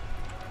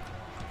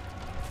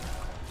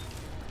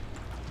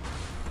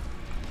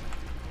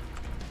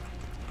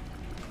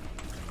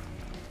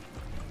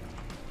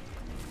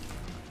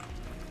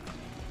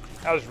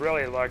 I was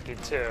really lucky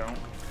too.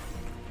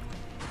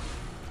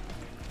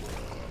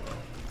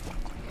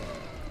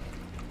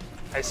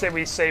 I say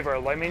we save our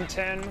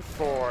Leamington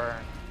for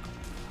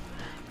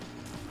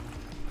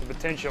the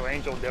potential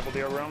angel devil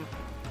deal room.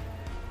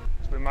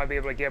 We might be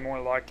able to get more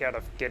luck out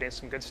of getting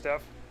some good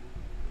stuff.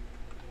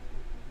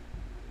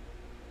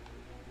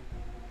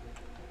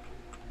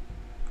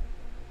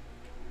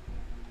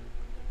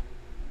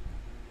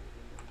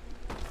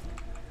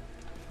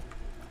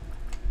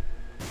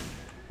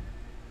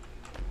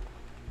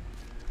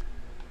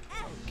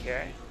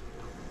 Okay.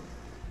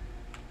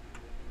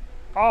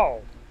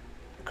 Oh!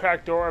 The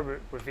cracked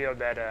door revealed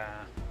that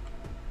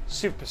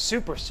super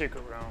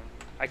secret room.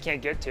 I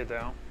can't get to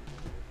though.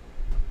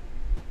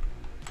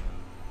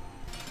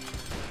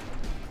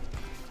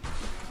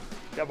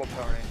 Double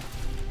pony.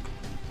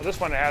 Well,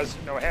 this one has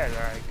no head.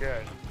 Alright,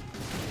 good.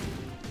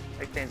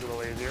 Make things a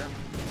little easier.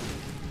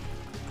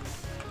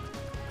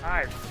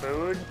 Alright,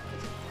 food.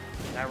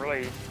 Not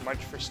really much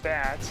for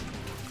stats.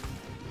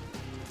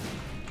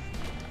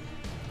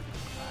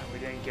 We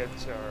didn't get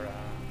our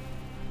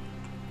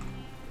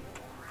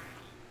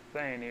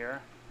thing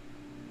here.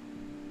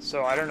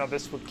 So I don't know if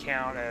this would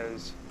count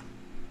as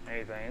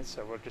anything,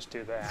 so we'll just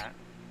do that.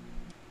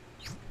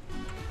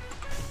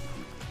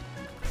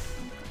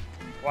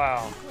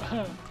 Wow.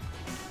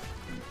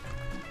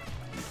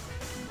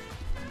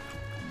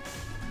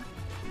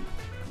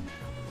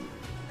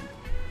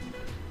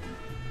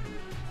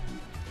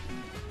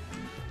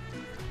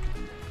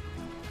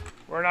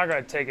 We're not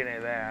going to take any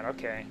of that.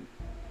 Okay.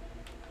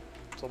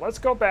 So let's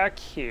go back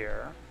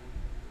here.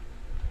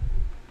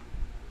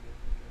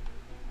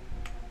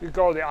 We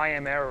go to the I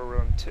Am Error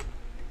room too.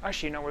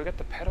 Actually, no, we got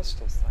the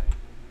pedestal thing.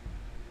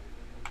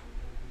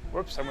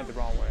 Whoops, I went the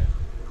wrong way.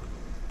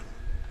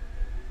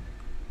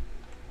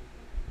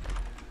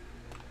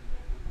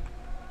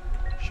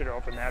 Should have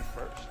opened that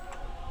first.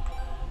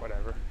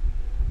 Whatever.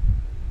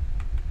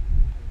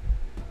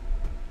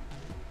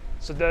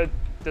 So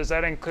does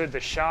that include the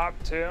shop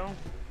too?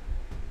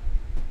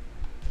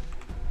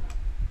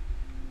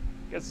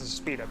 Guess it's a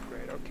speed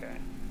upgrade, okay.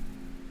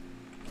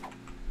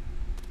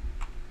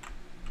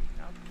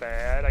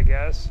 bad, I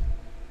guess.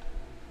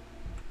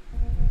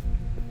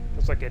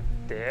 Looks like it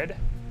did.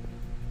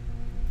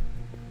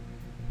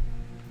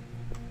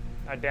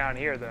 Not down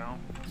here, though.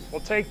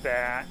 We'll take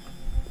that.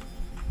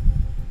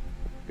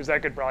 Because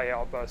that could probably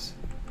help us.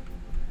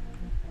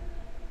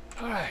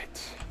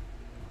 Alright.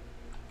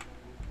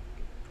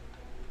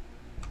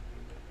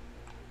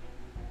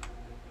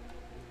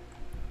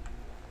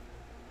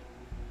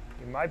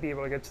 You might be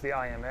able to get to the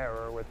IM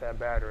error with that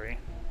battery.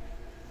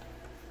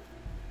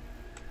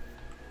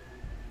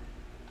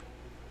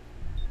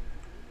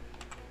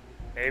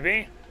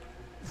 Maybe?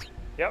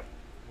 Yep.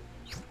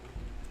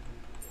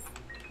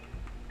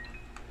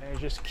 There's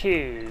just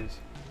keys.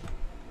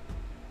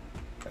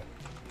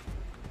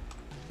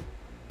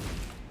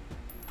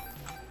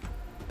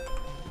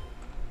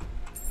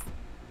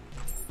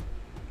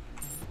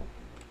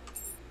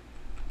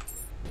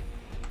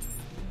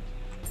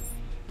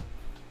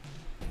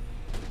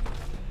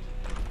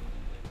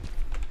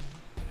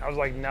 I was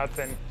like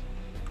nothing.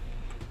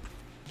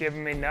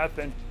 Giving me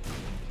nothing.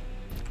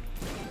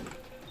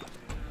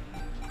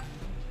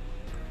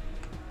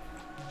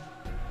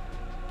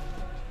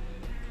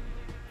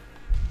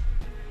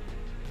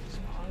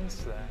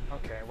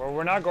 Okay, well,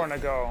 we're not going to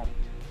go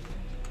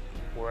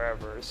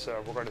wherever,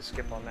 so we're going to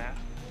skip on that.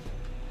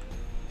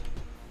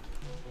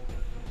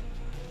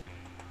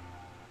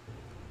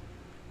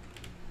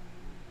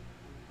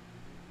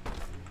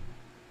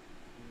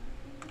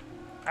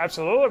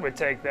 Absolutely would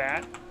take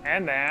that,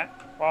 and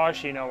that. Well,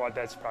 actually, you know what?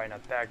 That's probably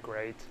not that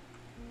great.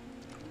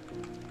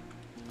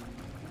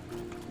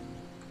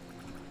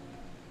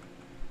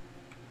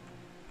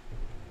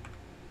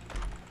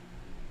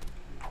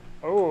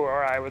 Oh,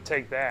 alright, we'll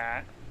take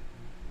that.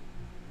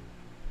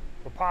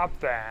 We'll pop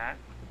that.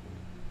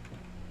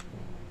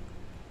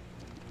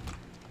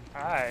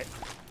 Alright.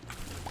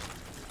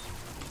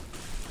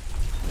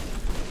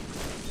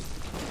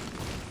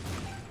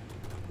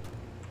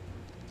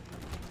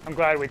 I'm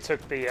glad we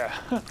took the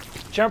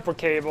jumper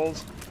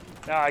cables.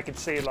 Now I can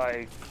see,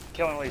 like,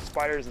 killing all these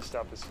spiders and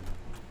stuff is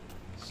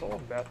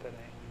so Bethany.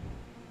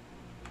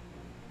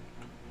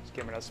 It's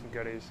giving us some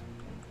goodies.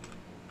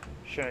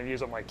 Shouldn't have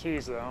used up my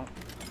keys, though.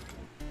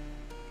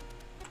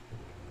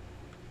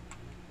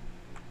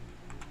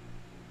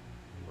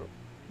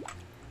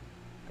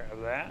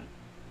 Grab that.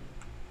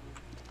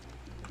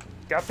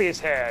 Guppy's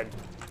head.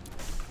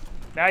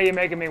 Now you're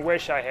making me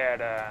wish I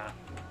had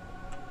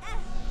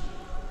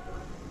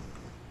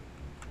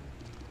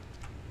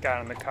got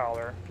on the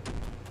collar.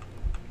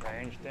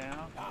 Range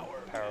down.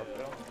 Power pill.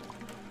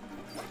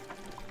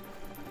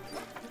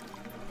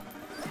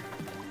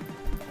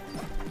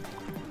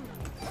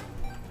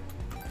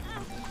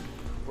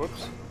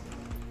 Whoops.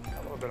 Got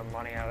a little bit of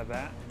money out of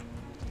that.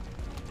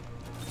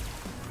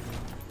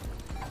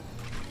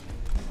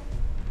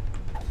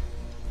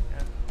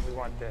 Yeah, we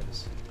want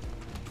this.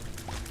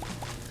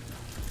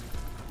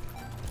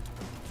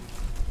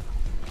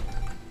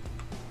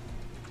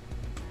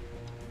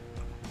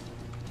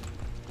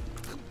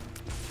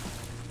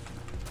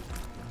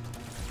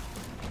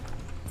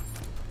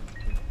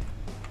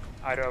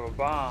 I do have a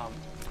bomb.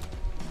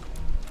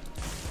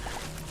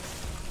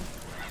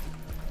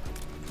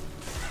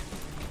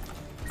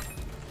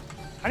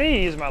 I need to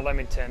use my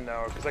Leamington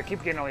though, because I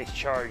keep getting all these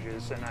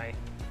charges, and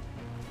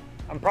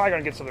I'm probably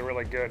gonna get something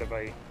really good if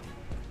I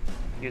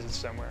use it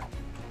somewhere.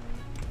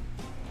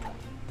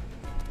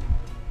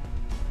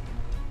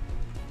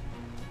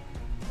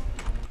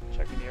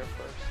 Checking here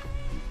first.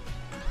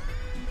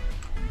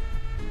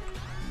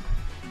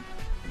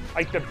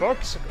 Like the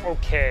book's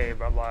okay,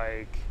 but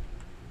like.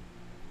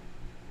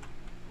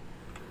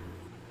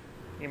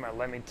 Need my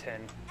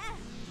Leamington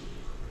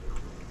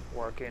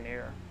work in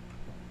here.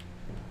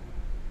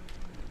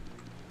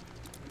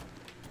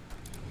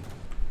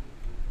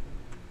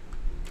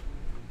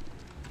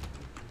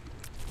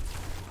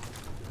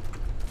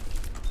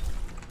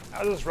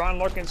 How's this run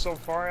looking so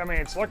far? I mean,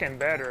 it's looking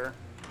better.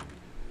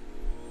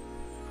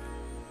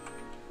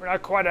 We're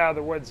not quite out of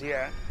the woods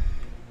yet.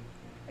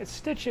 It's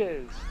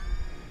Stitches.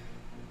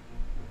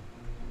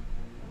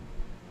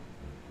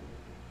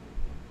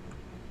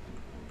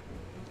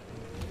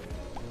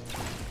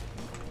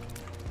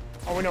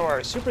 Oh, we know where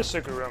our Super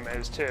Secret Room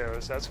is, too,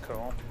 so that's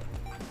cool.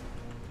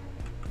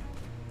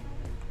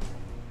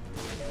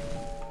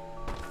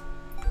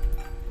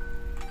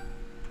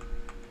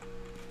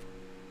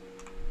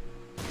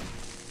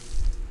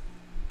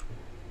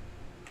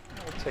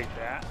 We'll take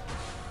that.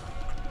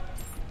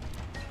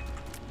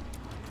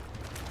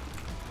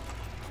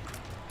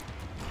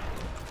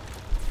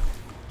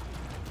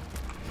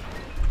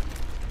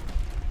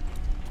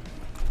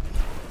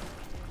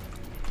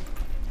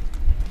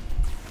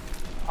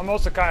 I'm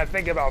also kind of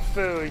thinking about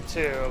food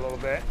too a little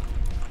bit.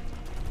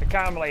 It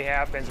commonly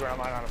happens when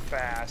I'm on a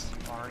fast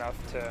long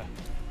enough to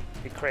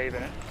be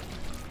craving it.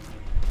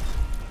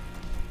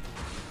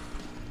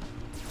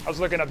 I was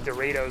looking up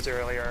Doritos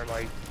earlier,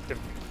 like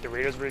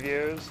Doritos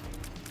reviews,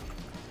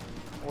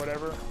 or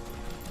whatever.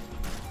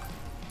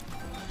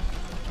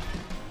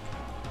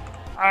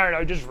 I don't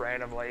know, just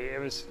randomly.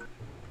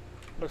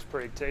 Looks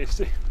pretty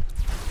tasty.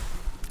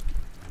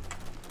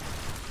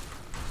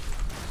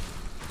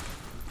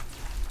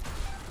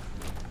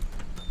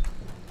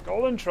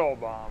 Golden troll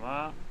bomb,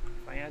 huh?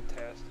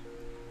 Fantastic.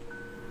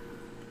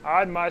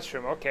 Odd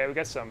mushroom. Okay, we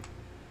got some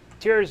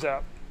tears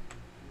up.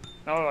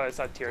 No, it's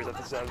not tears up.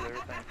 This is other thing.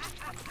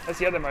 That's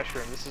the other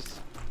mushroom. This is.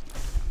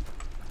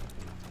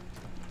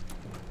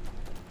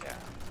 Yeah.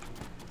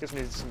 Gives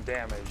me some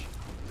damage.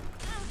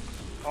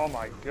 Oh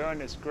my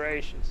goodness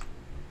gracious.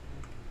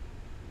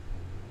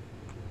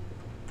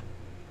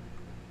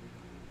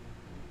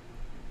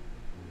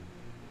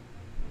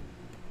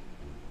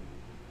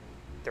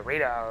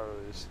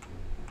 Doritos.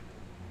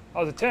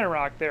 Oh, there's a tin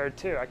rock there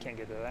too. I can't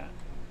get to that.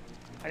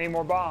 I need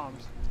more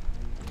bombs.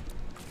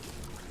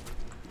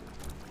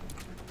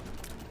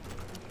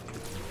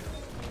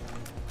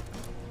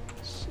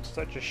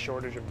 Such a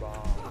shortage of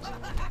bombs.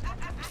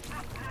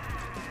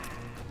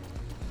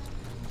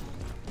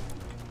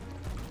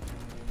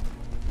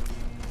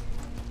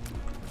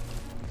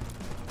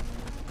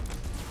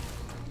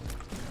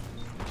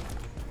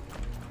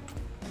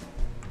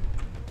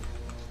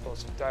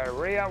 Explosive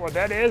diarrhea. Well,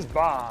 that is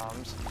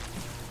bombs.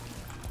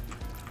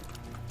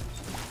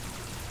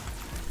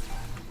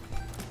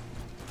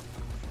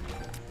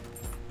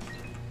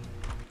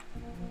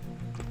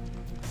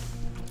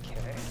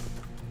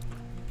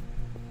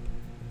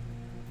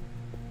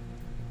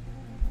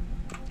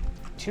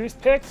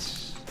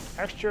 Toothpicks,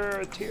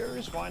 extra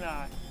tears, why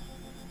not?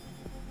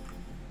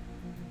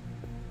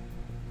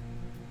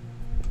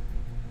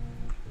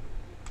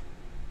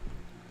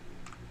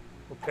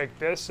 We'll pick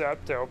this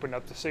up to open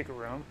up the secret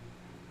room.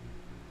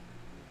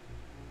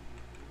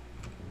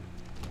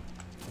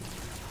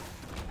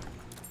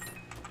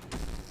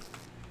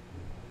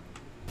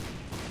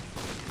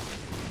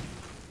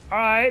 All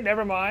right,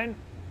 never mind.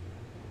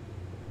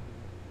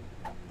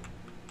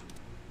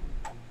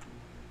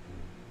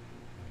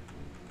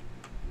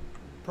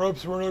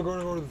 Perhaps we're not going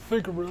to go to the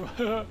secret room.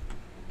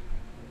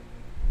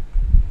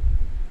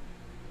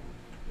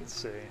 Let's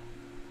see.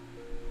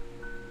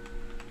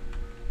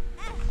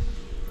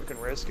 We can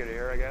risk it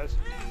here, I guess.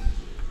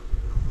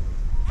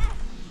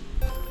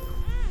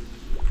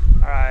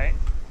 Alright.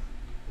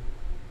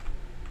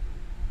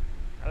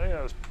 I think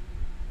that was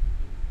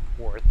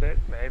worth it,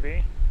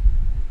 maybe.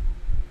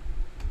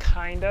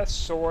 Kinda,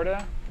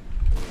 sorta.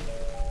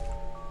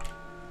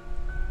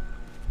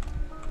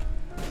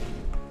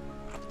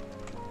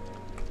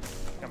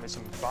 Got me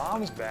some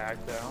bombs back,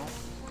 though.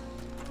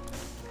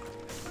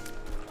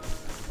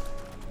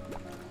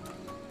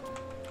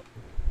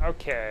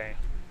 Okay.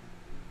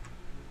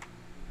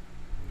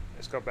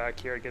 Let's go back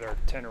here and get our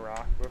tin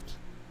rock. Whoops.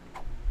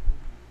 Let's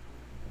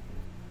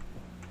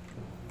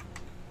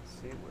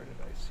see, where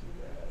did I see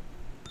that?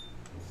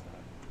 It's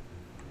not.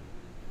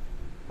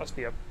 Must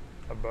be up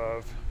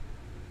above.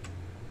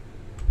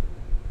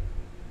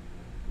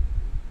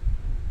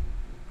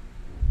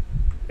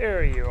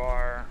 There you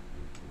are.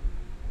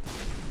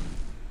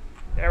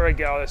 There we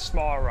go, this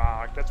small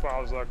rock. That's what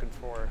I was looking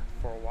for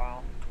a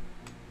while.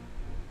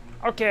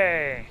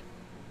 Okay.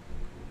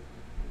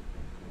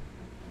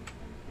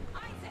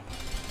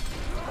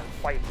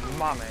 Fight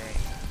mommy.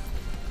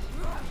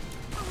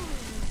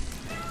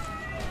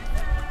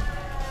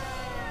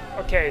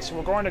 Okay, so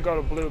we're going to go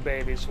to Blue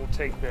Baby, so we'll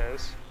take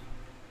this.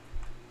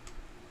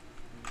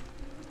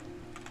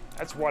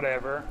 That's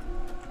whatever.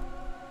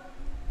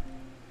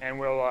 And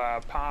we'll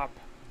pop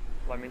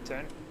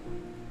Leamington.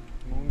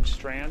 Moon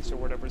Strands, or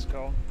whatever it's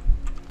called.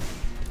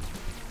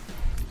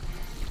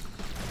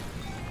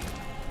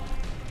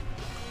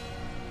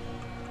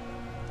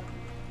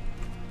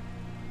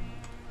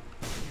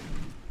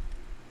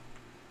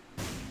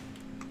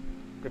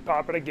 Could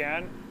pop it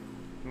again.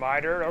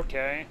 Miter,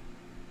 okay.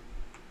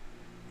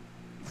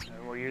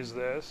 And we'll use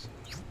this.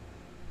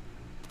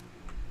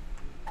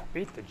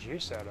 Beat the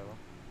juice out of them.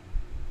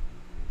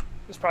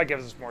 This probably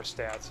gives us more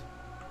stats.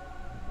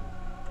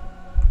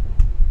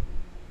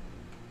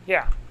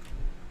 Yeah.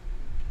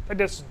 But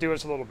this do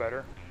us a little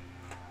better.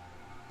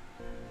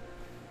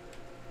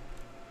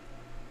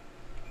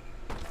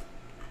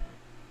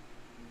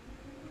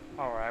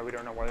 Alright, we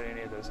don't know what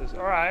any of this is.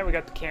 Alright, we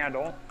got the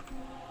candle.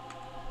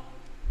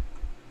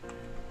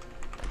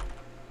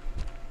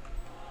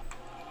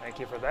 Thank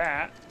you for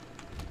that.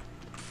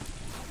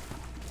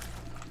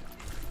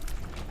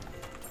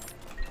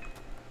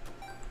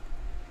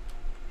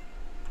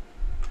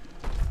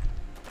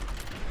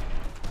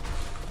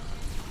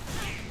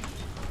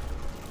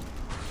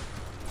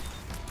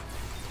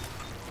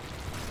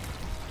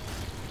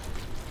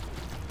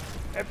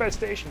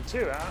 Infestation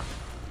too, huh?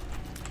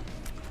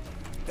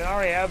 Did I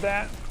already have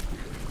that?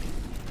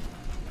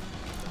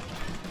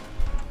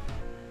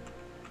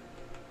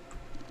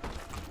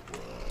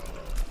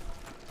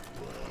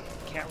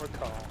 Can't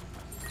recall.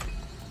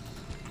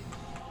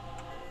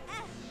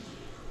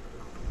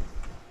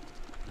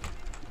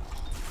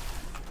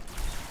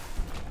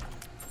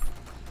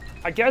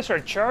 I guess our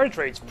charge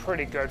rate's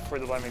pretty good for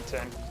the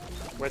Leamington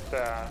with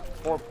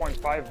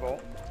 4.5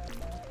 volt.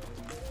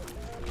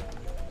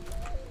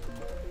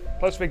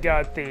 Plus we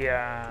got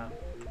the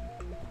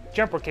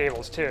jumper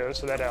cables too,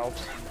 so that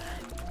helps.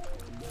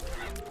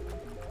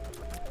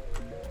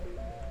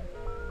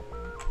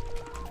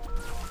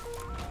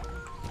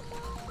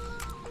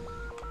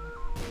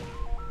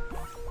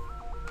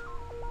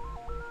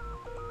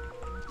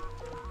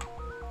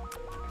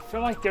 feel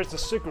like there's a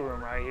secret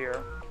room right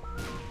here.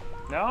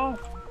 No?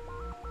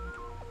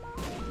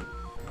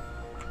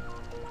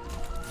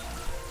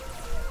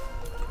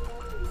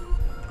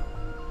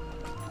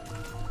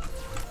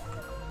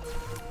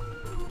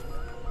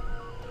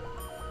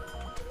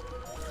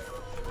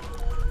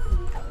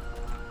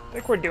 I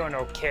think we're doing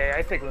okay.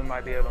 I think we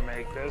might be able to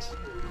make this.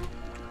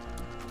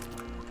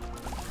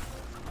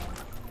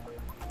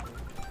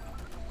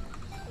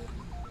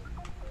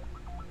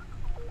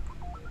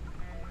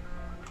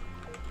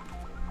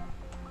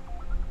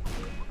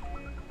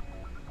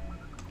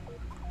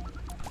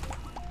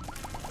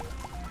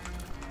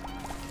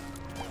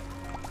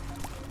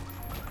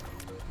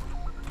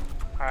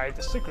 Alright,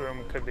 the secret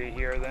room could be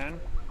here then.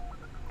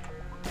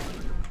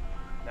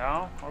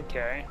 No?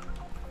 Okay.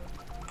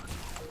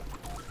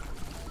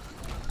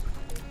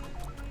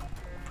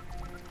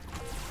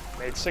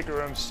 Made secret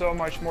rooms so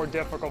much more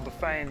difficult to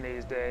find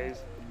these days.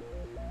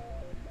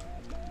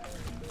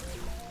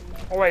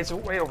 Oh wait, it's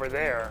way over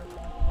there.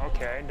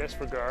 Okay,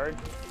 disregard.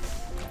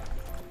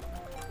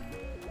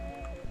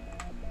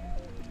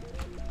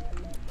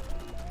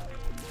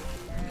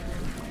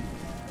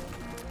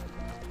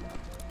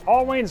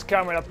 Halloween's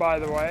coming up, by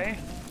the way.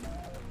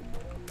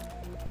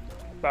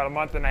 About a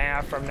month and a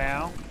half from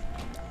now.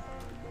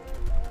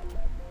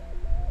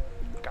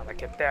 Gotta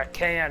get that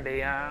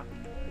candy, huh?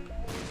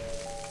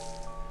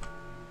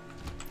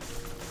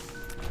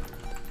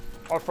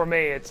 Or for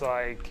me, it's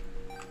like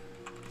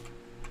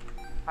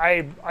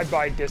I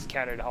buy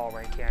discounted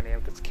Halloween candy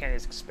because candy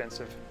is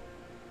expensive.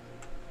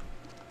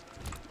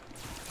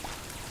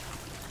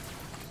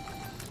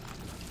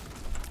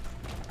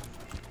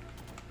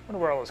 I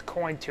wonder where all those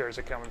coin tiers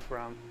are coming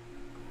from.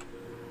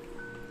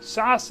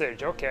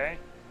 Sausage, okay.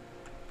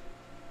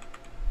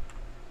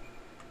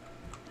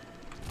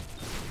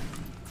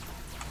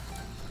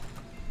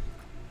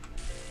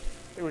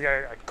 I think we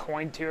got like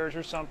coin tiers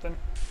or something.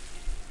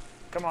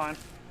 Come on.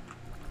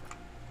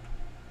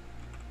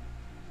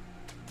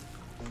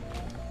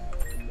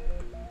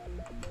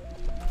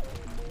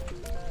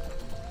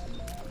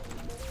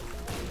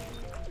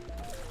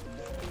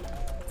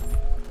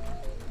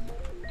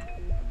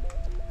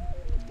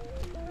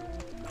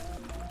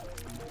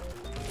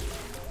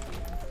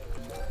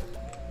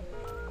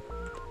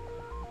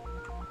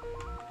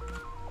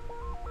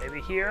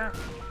 Maybe here?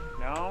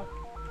 No?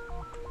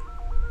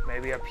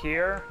 Maybe up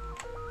here?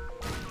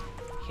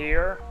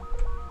 Here?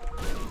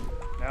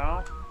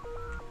 No?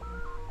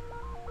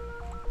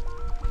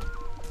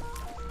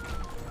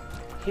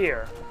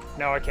 Here?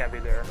 No, it can't be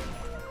there.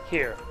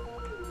 Here?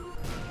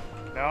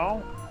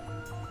 No?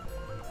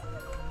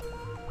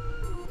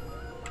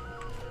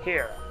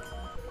 Here?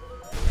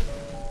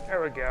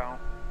 There we go.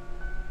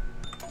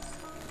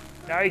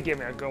 Now you give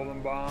me a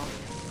golden bomb.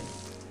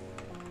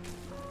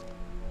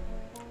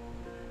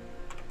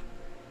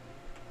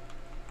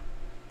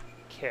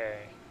 Okay.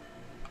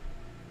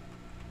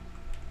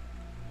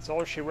 That's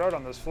all she wrote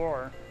on this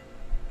floor.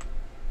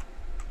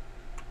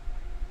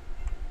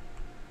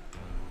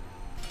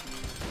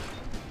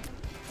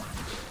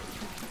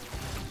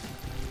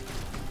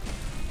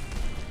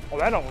 Oh,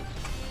 that don't...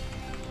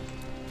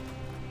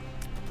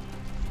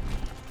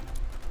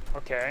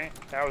 Okay,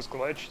 that was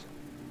glitched.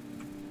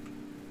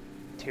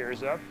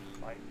 Tears up.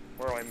 Like,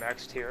 we're only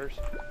max tears.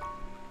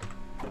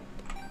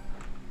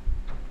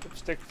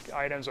 Lipstick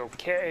items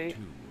okay.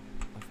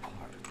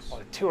 Oh,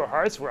 the Two of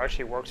Hearts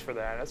actually works for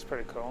that. That's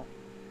pretty cool.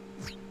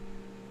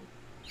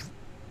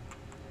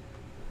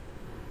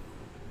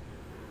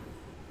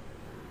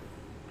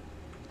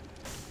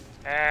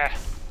 Ah.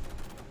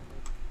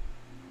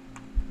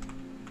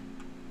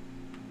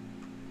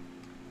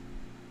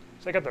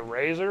 So I got the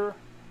razor.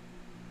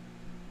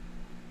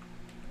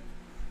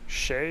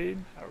 Shade.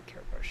 I don't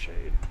care about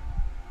shade.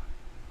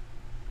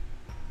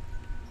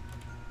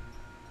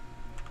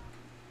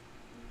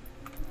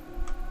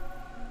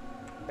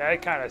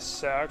 That kind of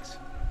sucks.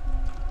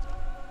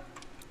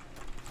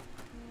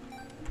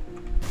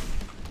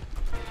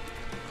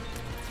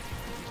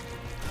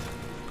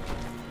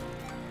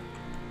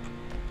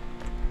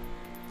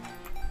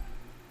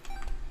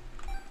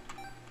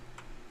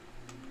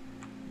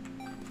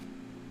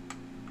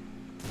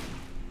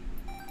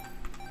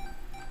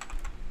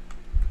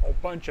 A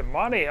bunch of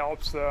money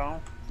helps though.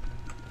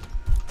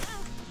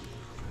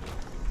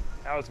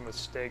 That was a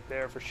mistake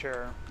there for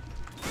sure.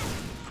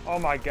 Oh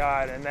my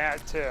god, and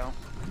that too.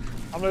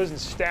 I'm losing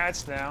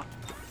stats now.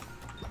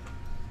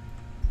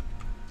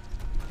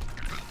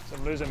 So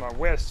I'm losing my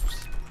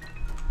wisps.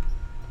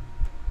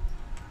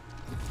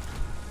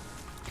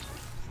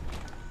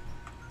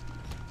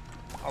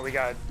 Oh, we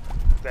got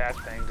that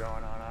thing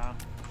going on, huh?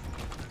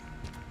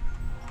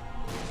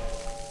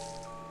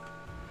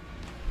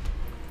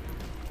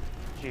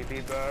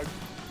 GB bug.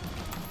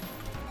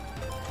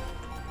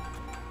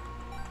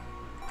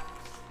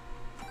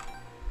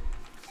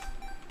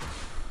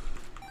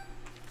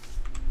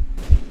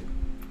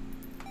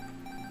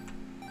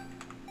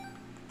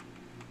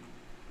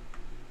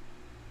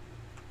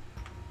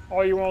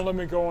 Oh, you won't let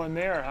me go in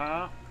there,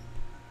 huh?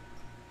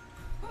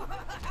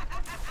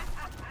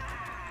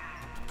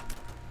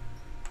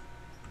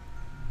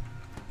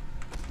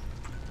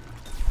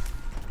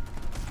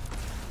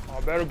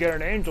 I better get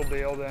an angel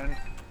deal then.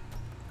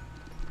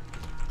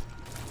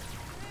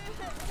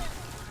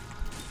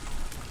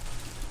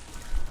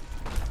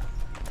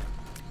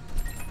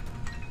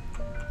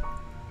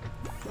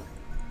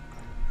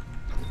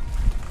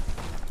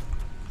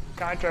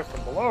 Contract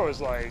from below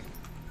is like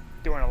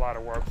doing a lot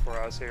of work for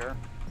us here.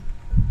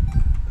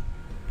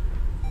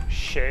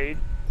 Shade.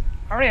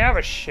 I already have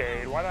a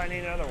shade. Why do I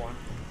need another one?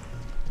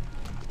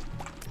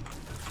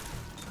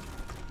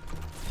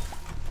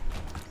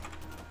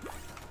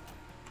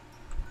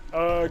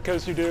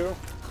 Cause you do.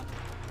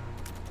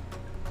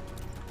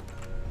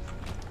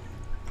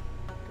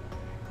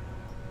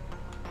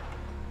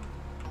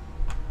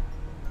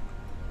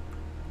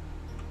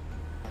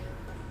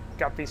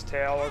 Guppy's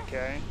tail,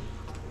 okay.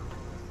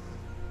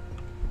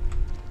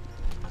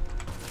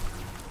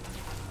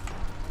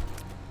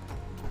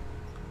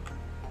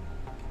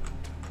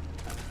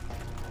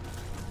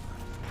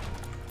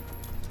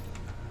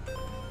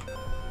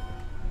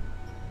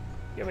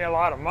 Give me a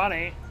lot of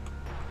money.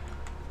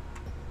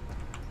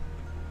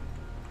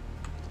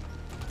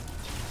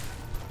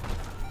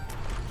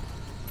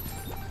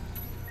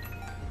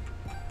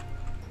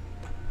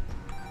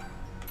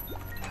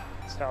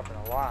 It's helping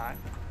a lot.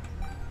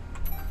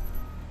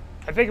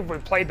 I think if we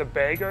played the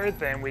beggar,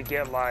 then we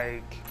get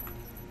like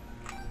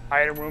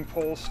item room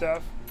pool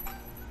stuff.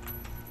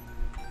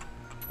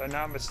 If I'm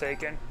not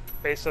mistaken,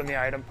 based on the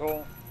item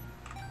pool.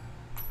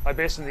 Like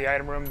based on the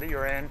item room that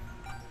you're in.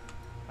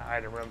 Not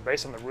item room,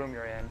 based on the room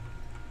you're in.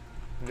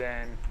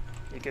 Then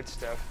you get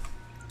stuff.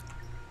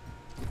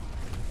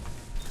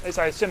 At least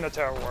I assume that's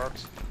how it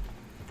works.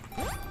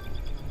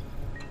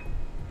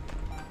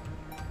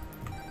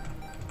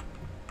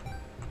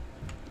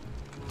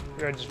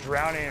 You're just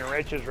drowning in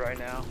riches right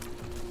now.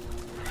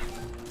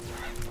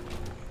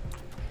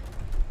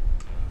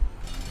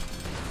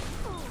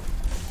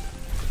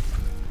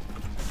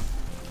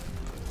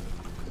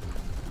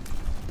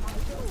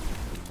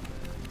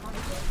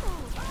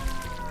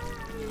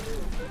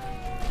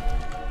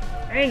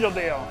 Angel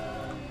deal.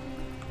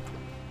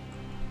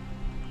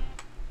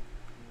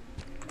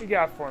 What you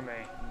got for me?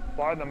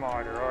 Bar the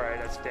martyr. Alright,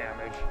 that's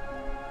damage.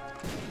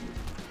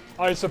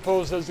 I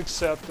suppose that's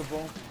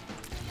acceptable.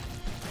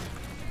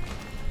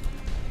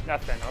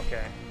 Nothing,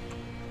 okay.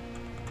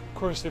 Of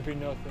course there'd be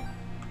nothing.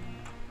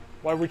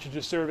 Why would you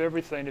deserve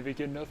everything if you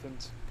get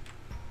nothings?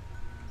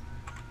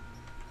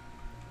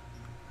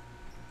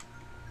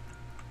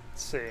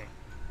 Let's see.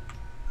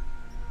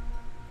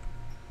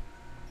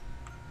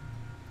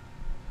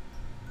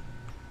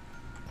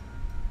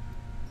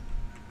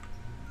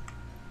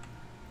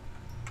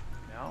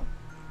 No.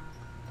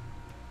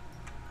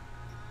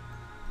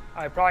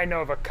 I probably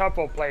know of a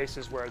couple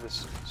places where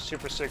this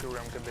super secret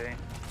room could be.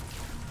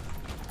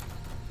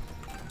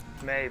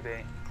 Maybe.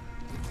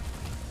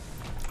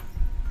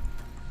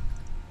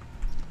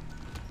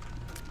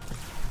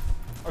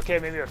 Okay,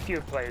 maybe a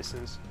few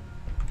places.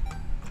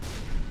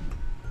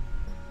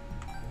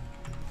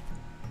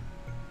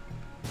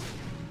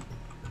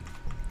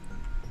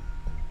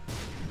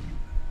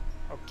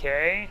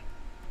 Okay.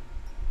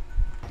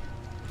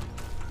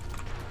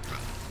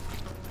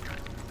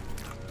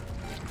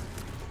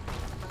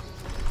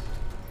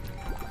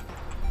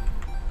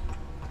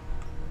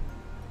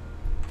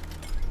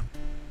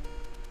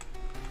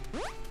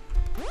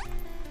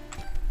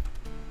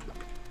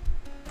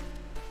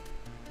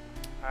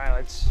 Alright,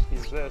 let's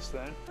use this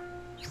then.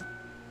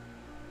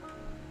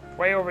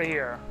 Way over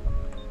here.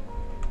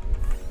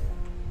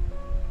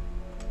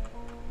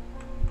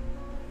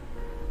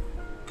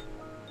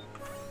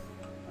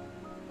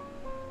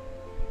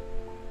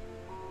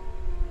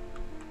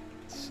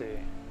 Let's see.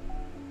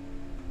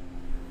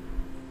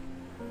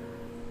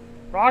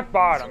 Rock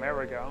bottom, there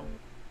we go.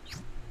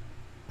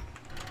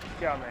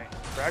 Got me.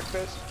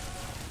 Breakfast.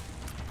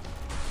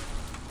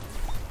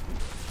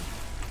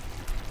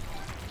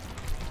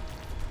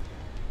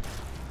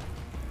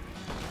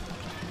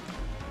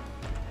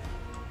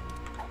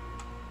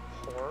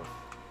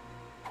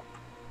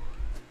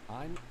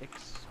 I'm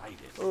excited.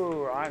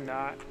 Ooh, I'm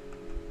not.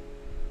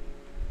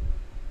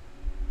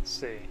 Let's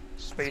see.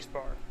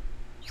 Spacebar.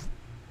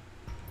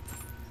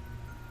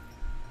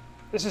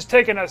 This is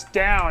taking us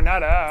down,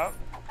 not up.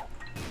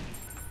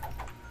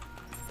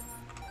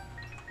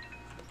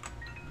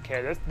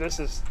 Okay, this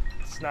is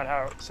not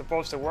how it's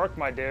supposed to work,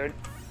 my dude.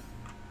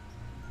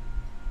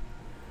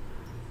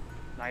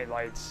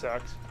 Nightlight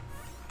sucks.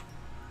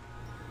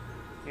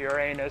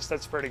 Uranus,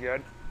 that's pretty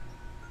good.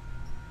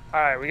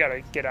 Alright, we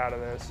gotta get out of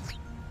this.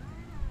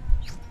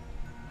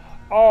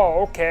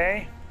 Oh,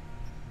 okay.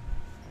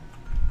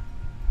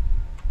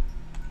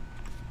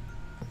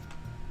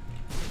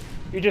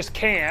 You just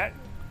can't.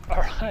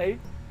 Alright.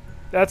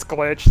 That's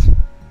glitched.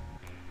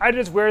 I had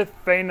this weird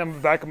thing in the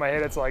back of my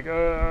head. It's like,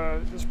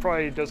 this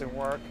probably doesn't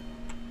work.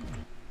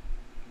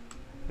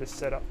 This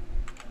setup.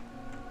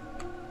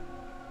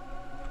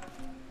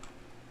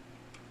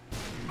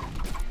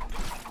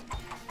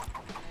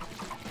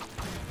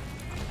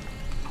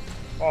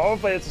 Well,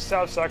 hopefully it's a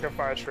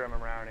self-sacrifice room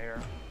around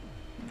here.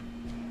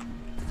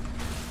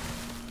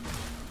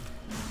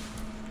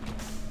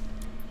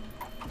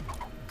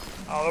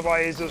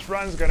 Otherwise, this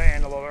run's gonna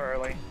end a little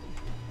early.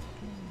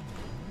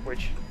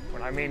 Which,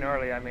 when I mean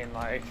early, I mean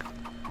like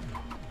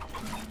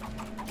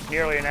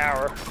nearly an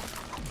hour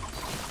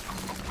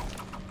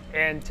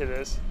into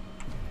this.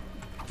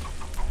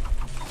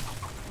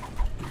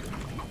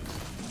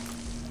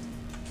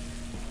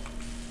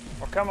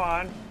 Well, come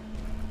on.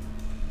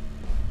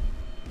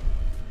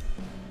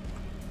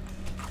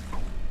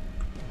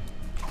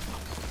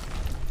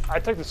 I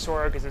took the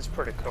sword because it's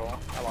pretty cool.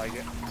 I like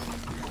it.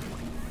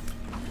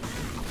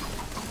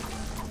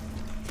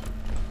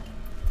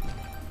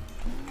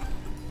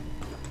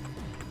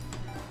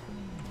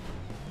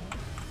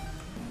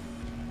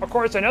 Of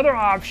course, another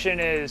option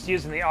is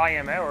using the I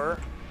am error.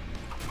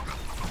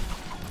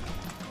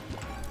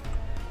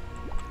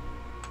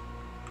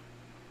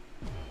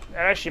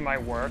 That actually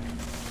might work.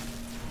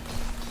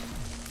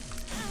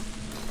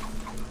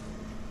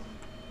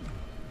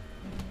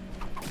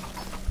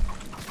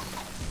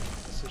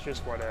 This is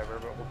just whatever,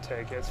 but we'll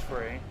take it. It's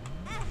free.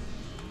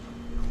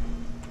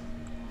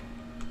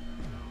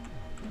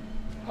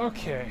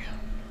 Okay.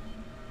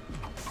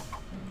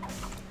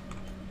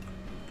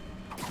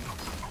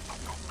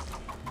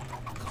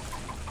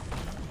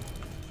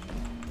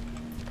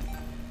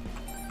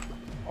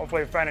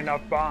 Hopefully find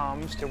enough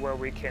bombs to where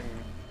we can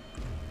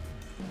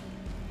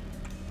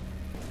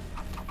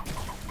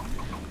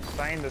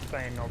find the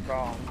thing, no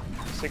problem.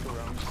 Secret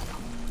rooms.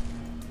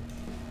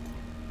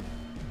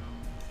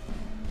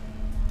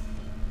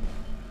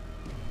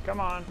 Come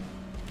on.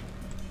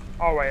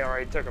 Oh wait,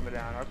 alright, took him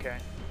down, okay.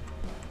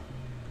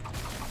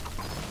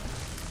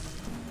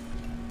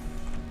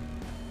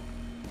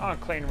 Oh,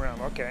 clean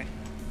room, okay.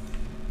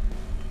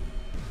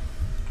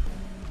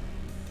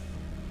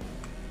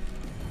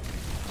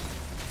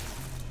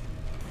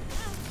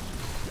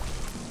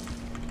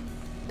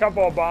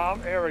 Couple of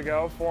bombs. Here we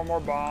go. 4 more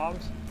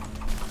bombs.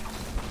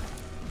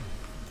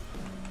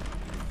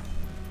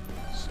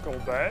 Skull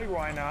bag.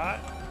 Why not?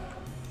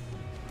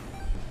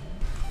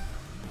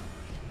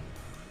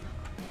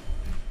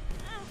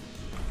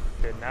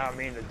 Did not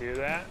mean to do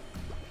that.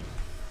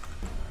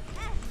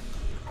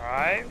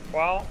 Alright.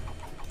 Well,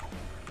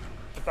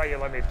 I thought you'd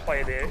let me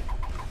play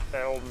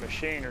that old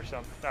machine or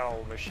something. Not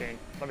old machine.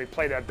 Let me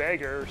play that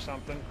beggar or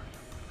something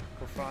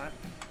for fun.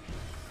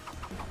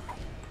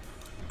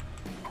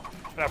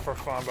 Not for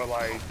fun, but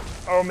like,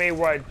 owe me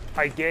what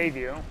I gave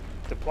you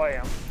to play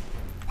him.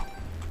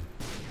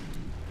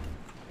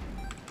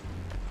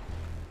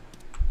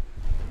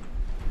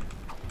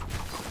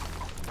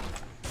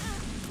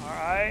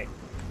 Alright.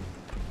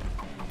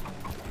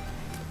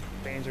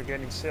 Things are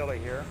getting silly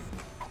here.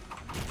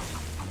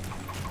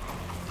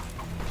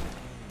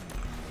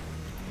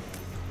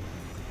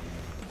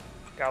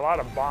 Got a lot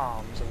of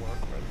bombs to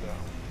work with, though.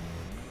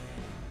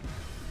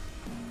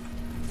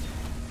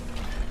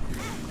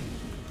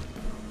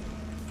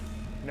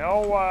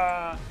 No,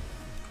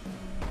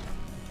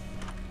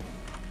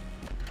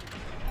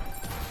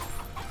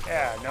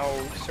 yeah,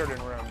 no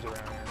certain rooms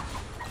around here.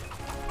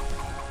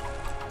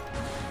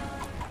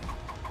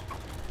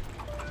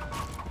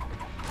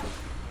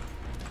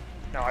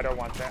 No, I don't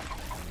want that.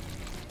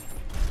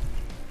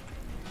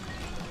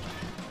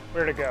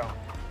 Where'd it go?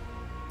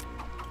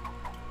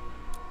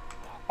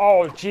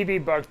 Oh,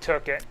 GB Bug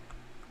took it.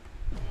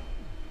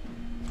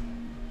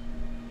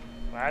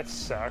 Well, that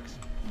sucks.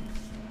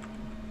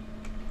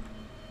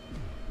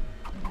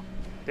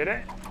 Did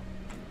it? I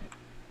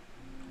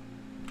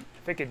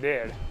think it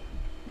did.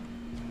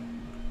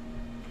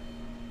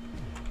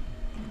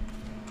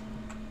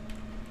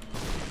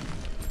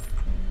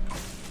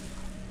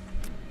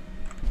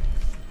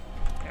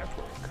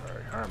 Emperor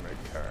card, Hermit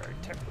card,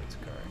 Temperance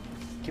card.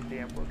 Keep the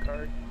Emperor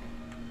card.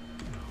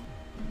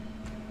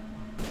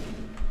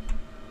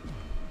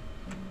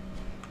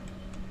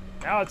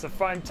 Now it's a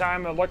fun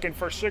time of looking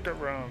for secret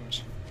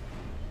rooms.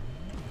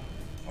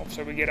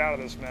 Hopefully we get out of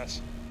this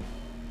mess.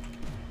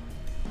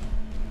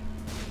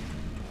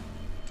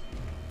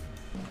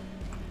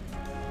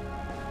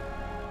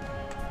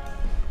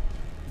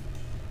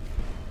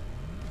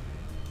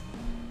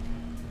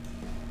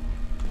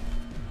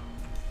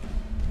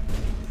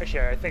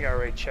 Actually, I think I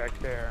already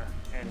checked there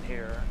and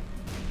here.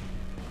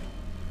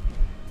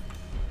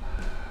 Okay.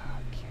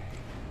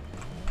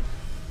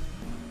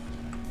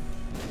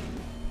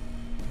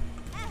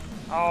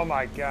 Oh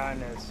my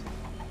goodness.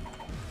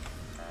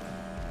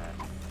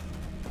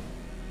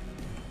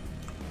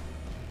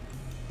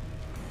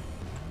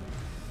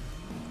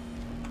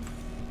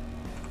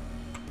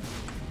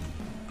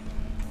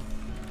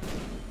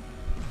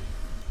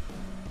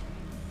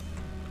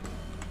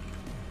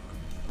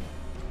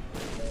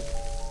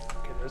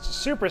 It's a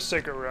super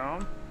secret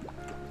room.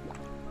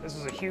 This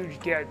is a huge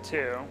get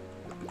too.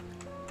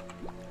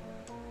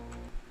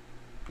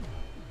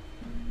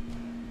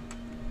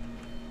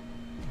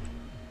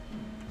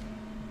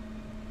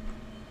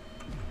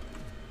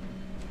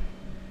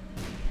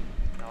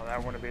 No,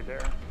 that wouldn't be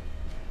there.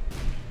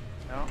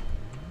 No.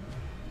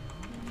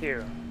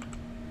 Here.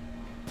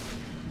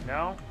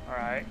 No?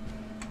 Alright.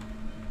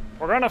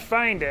 We're gonna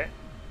find it.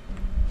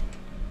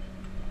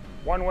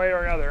 One way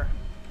or another.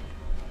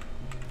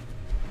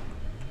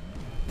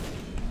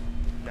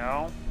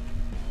 No.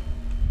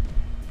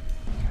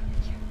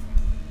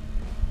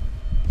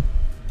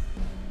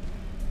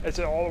 Is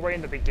it all the way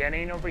in the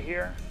beginning over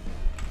here?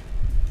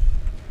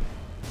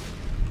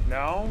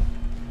 No.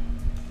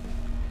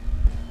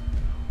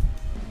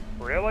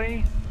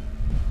 Really?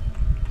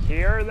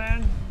 Here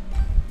then?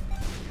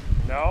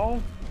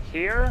 No?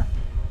 Here?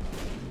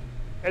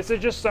 Is it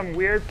just some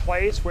weird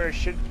place where it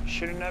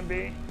shouldn't it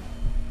be?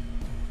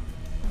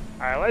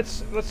 Alright,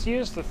 let's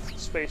use the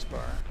space bar.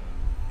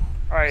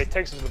 Alright, it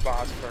takes us to the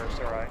boss first,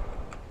 alright.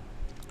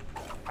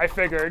 I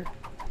figured.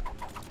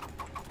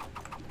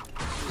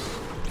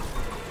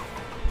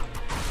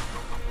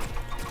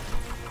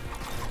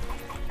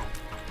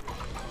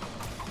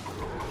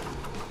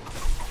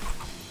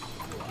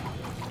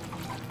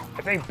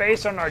 I think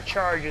based on our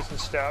charges and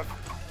stuff,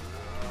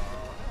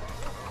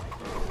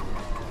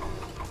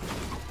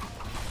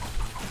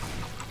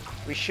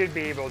 we should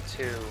be able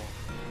to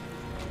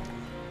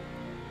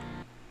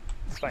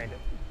find it.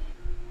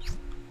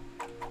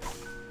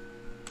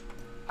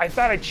 I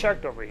thought I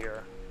checked over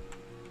here.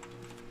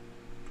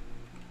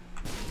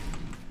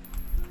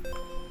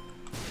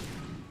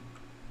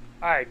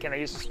 Alright, can I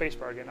use the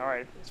spacebar again?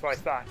 Alright, that's what I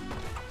thought.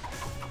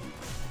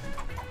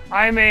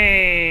 I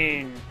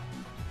mean,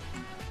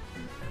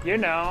 you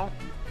know.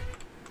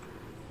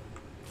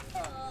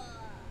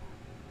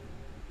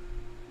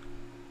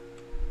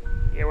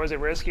 Yeah, was it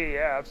risky?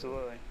 Yeah,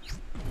 absolutely.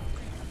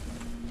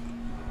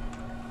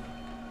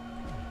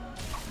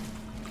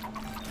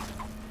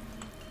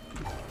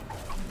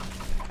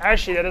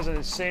 Actually, that doesn't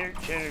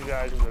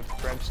synergize with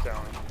Brimstone,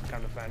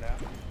 come to find out.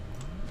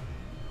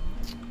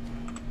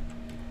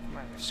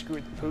 Might have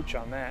screwed the pooch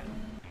on that.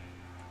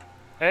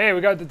 Hey, we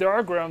got the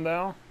Dark Realm,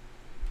 though.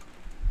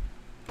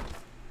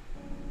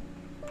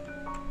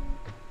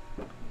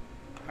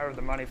 I have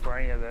the money for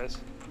any of this.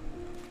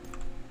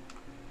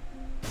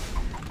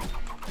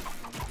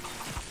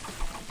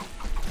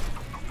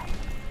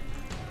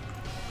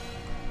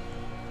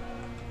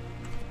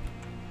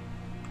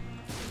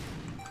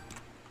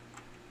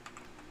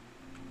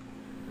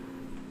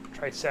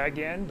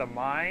 Trisagion, the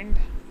Mind,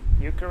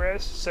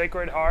 Eucharist,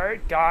 Sacred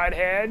Heart,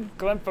 Godhead,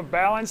 Glimpse of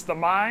Balance, the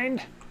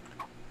Mind.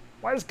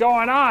 What is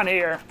going on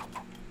here?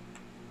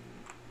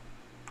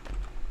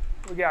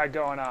 What we got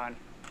going on?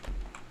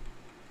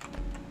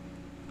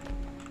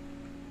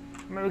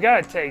 I mean, we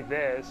gotta take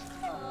this.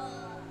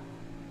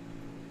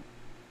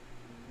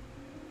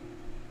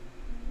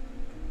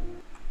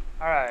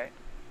 Alright.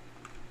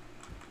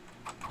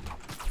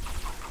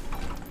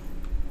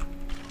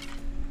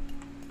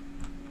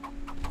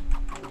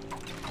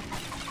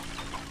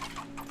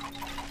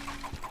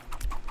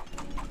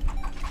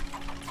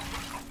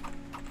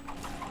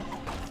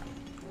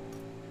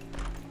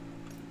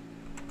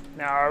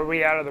 Now, are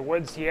we out of the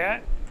woods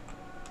yet?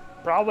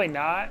 Probably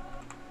not.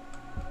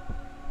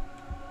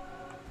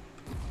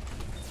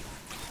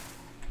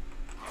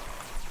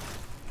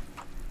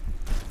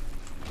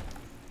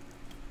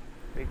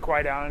 Be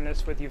quite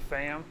honest with you,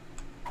 fam.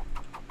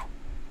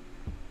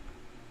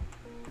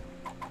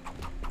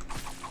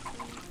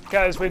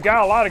 Because we've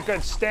got a lot of good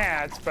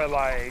stats, but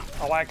like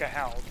a lack of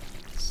health.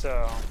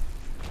 So,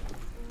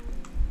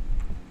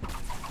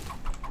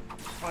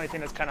 only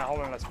thing that's kind of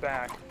holding us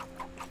back.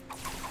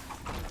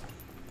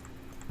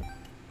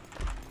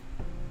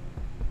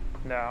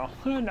 No,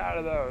 not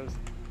of those.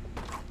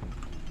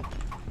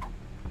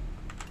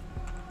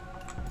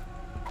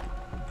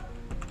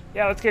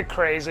 Yeah, let's get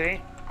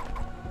crazy.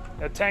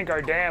 Tank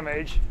our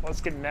damage.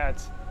 Let's get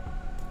nuts.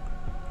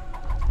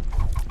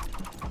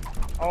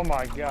 Oh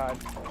my god.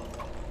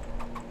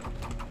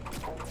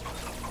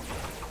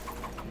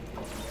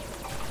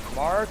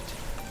 Marked.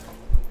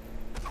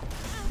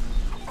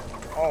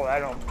 Oh,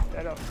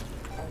 that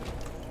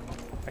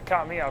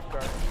caught me off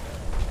guard.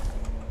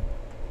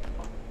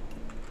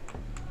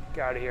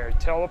 Get out of here.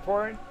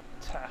 Teleport?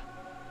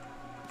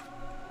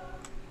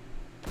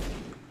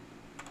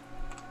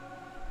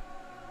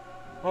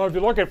 Well, if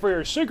you're looking for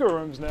your secret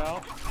rooms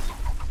now,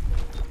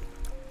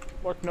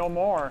 look no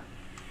more.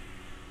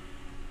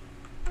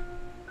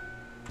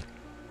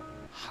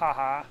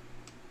 Haha.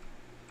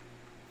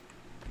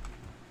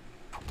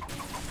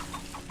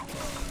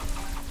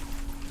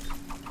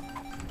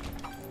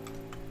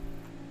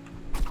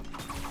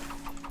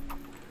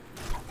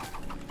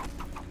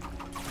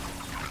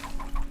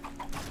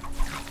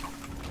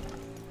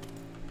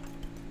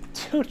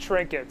 Two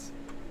trinkets.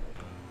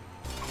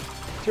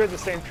 Two of the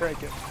same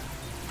trinket.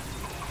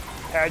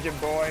 Pageant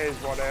boy is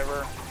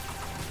whatever.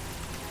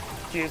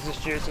 Jesus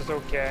juice is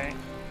okay.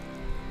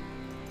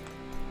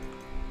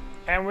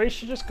 And we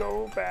should just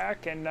go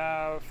back and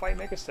fight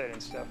Megastate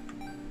and stuff.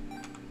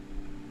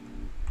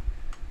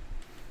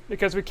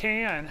 Because we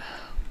can.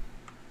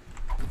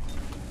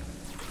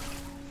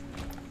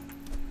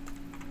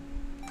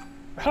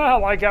 I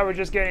like how we're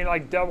just getting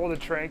like double the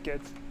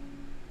trinkets.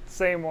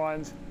 Same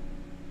ones.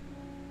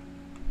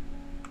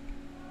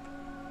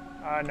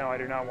 No, I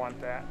do not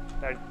want that.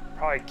 That'd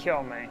probably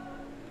kill me.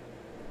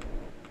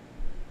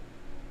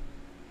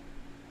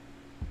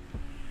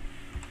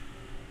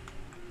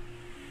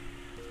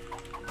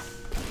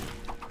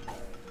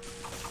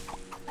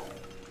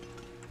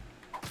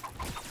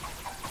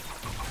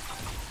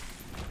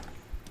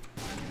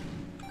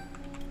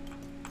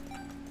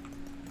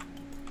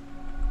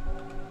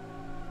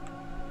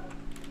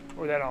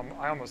 Oh, that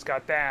I almost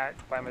got that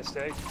by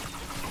mistake.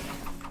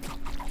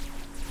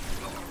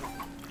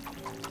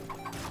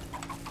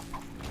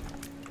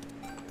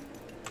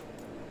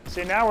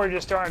 See, now we're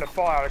just starting to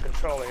fall out of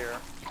control here.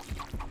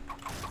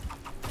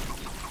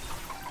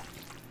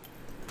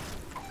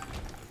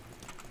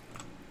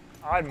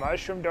 Odd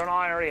mushroom, don't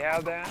I already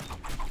have that?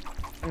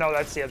 No,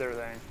 that's the other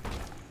thing.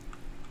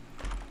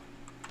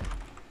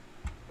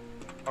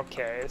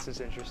 Okay, this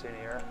is interesting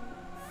here.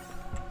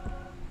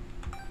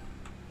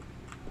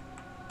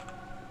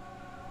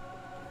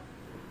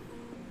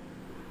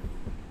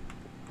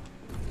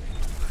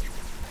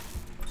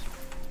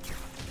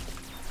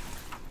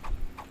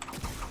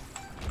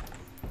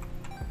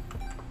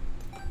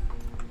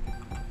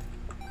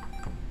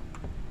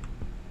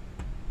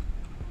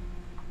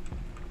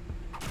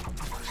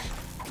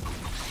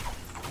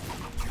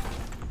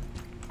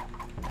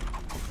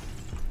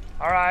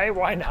 Alright,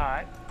 why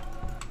not?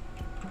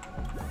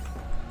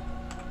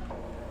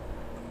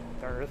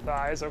 Thunder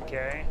thighs,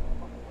 okay.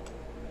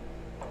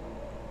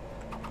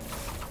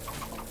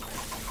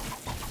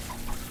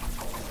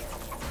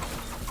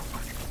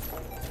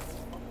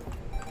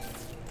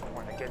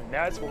 We're gonna get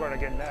nuts, we're gonna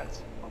get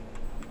nuts.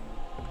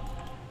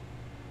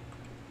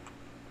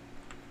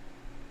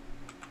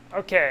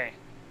 Okay.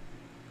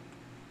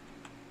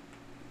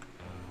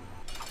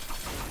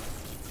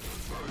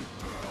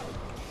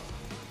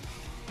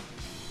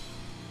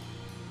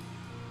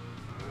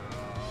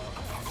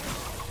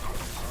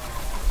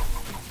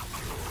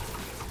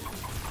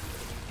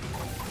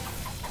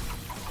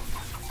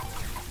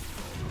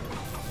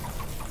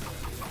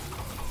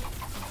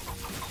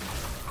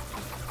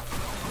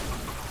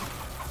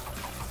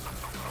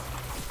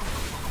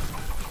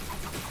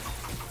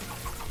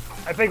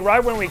 I think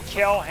right when we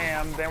kill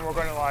him, then we're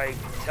gonna like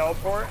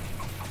teleport.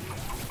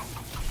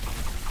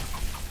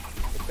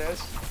 With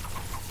this.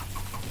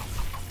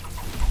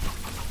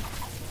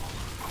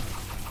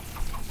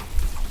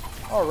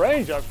 Oh,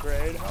 range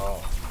upgrade.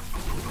 Oh.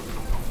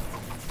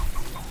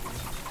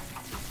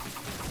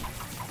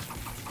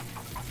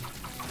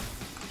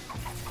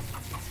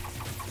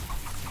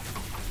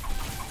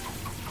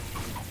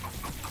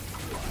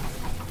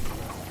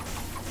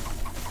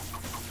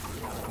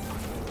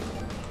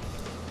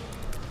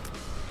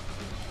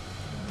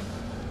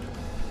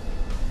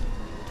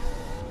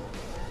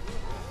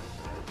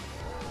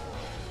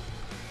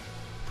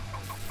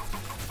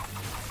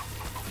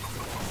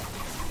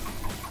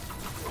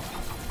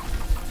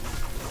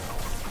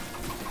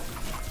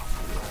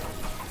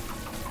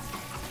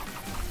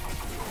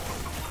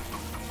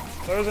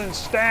 Losing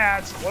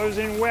stats,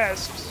 losing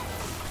wisps.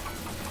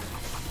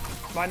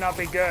 Might not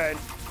be good.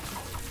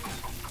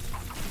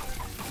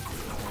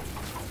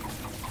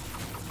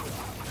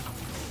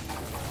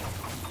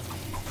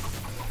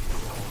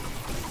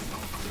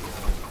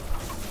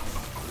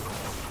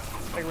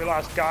 I think we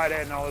lost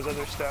Godhead and all this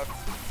other stuff.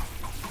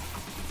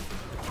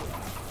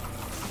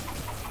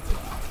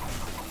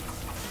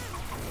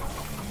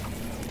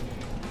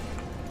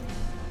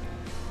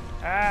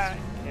 Ah,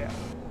 yeah.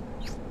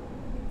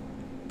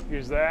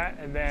 Use that,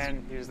 and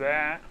then use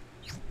that.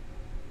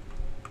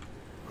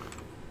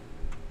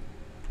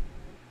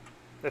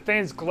 The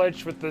thing's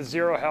glitched with the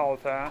 0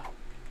 health, huh?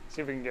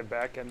 See if we can get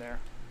back in there.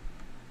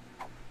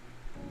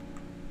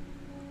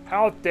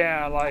 Health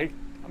down, like,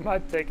 I'm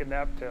not taking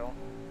that pill.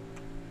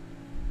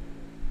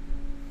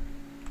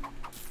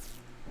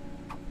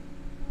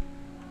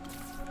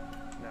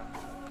 No.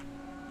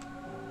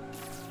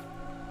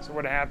 So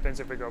what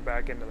happens if we go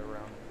back into the room?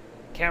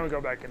 Can we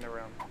go back in the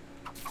room?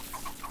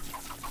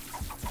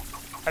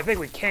 I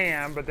think we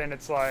can, but then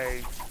it's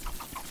like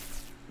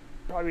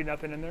probably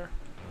nothing in there.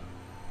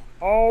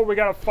 Oh, we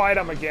gotta fight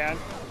him again.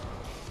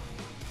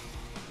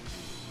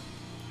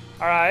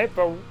 All right,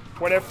 but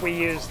what if we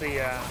use the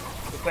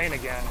plane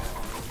again?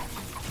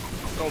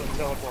 Golden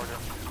teleporter.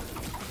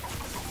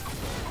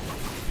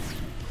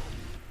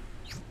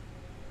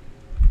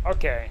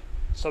 Okay,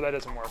 so that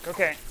doesn't work.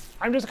 Okay,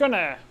 I'm just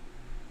gonna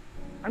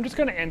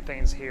end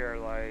things here.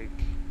 Like,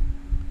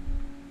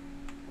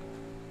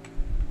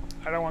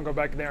 I don't want to go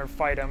back there and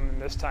fight him,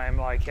 and this time,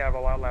 like, have a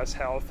lot less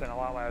health and a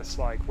lot less,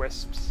 like,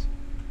 wisps.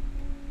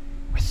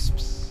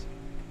 Wisps.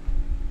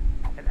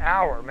 An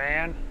hour,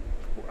 man.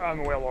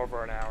 I'm well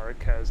over an hour,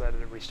 because I had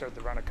to restart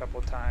the run a couple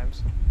of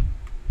times.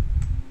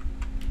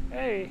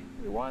 Hey,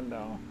 we won,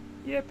 though.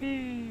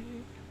 Yippee!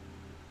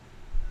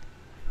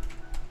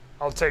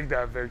 I'll take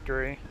that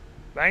victory.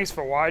 Thanks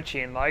for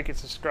watching. Like and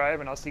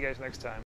subscribe, and I'll see you guys next time.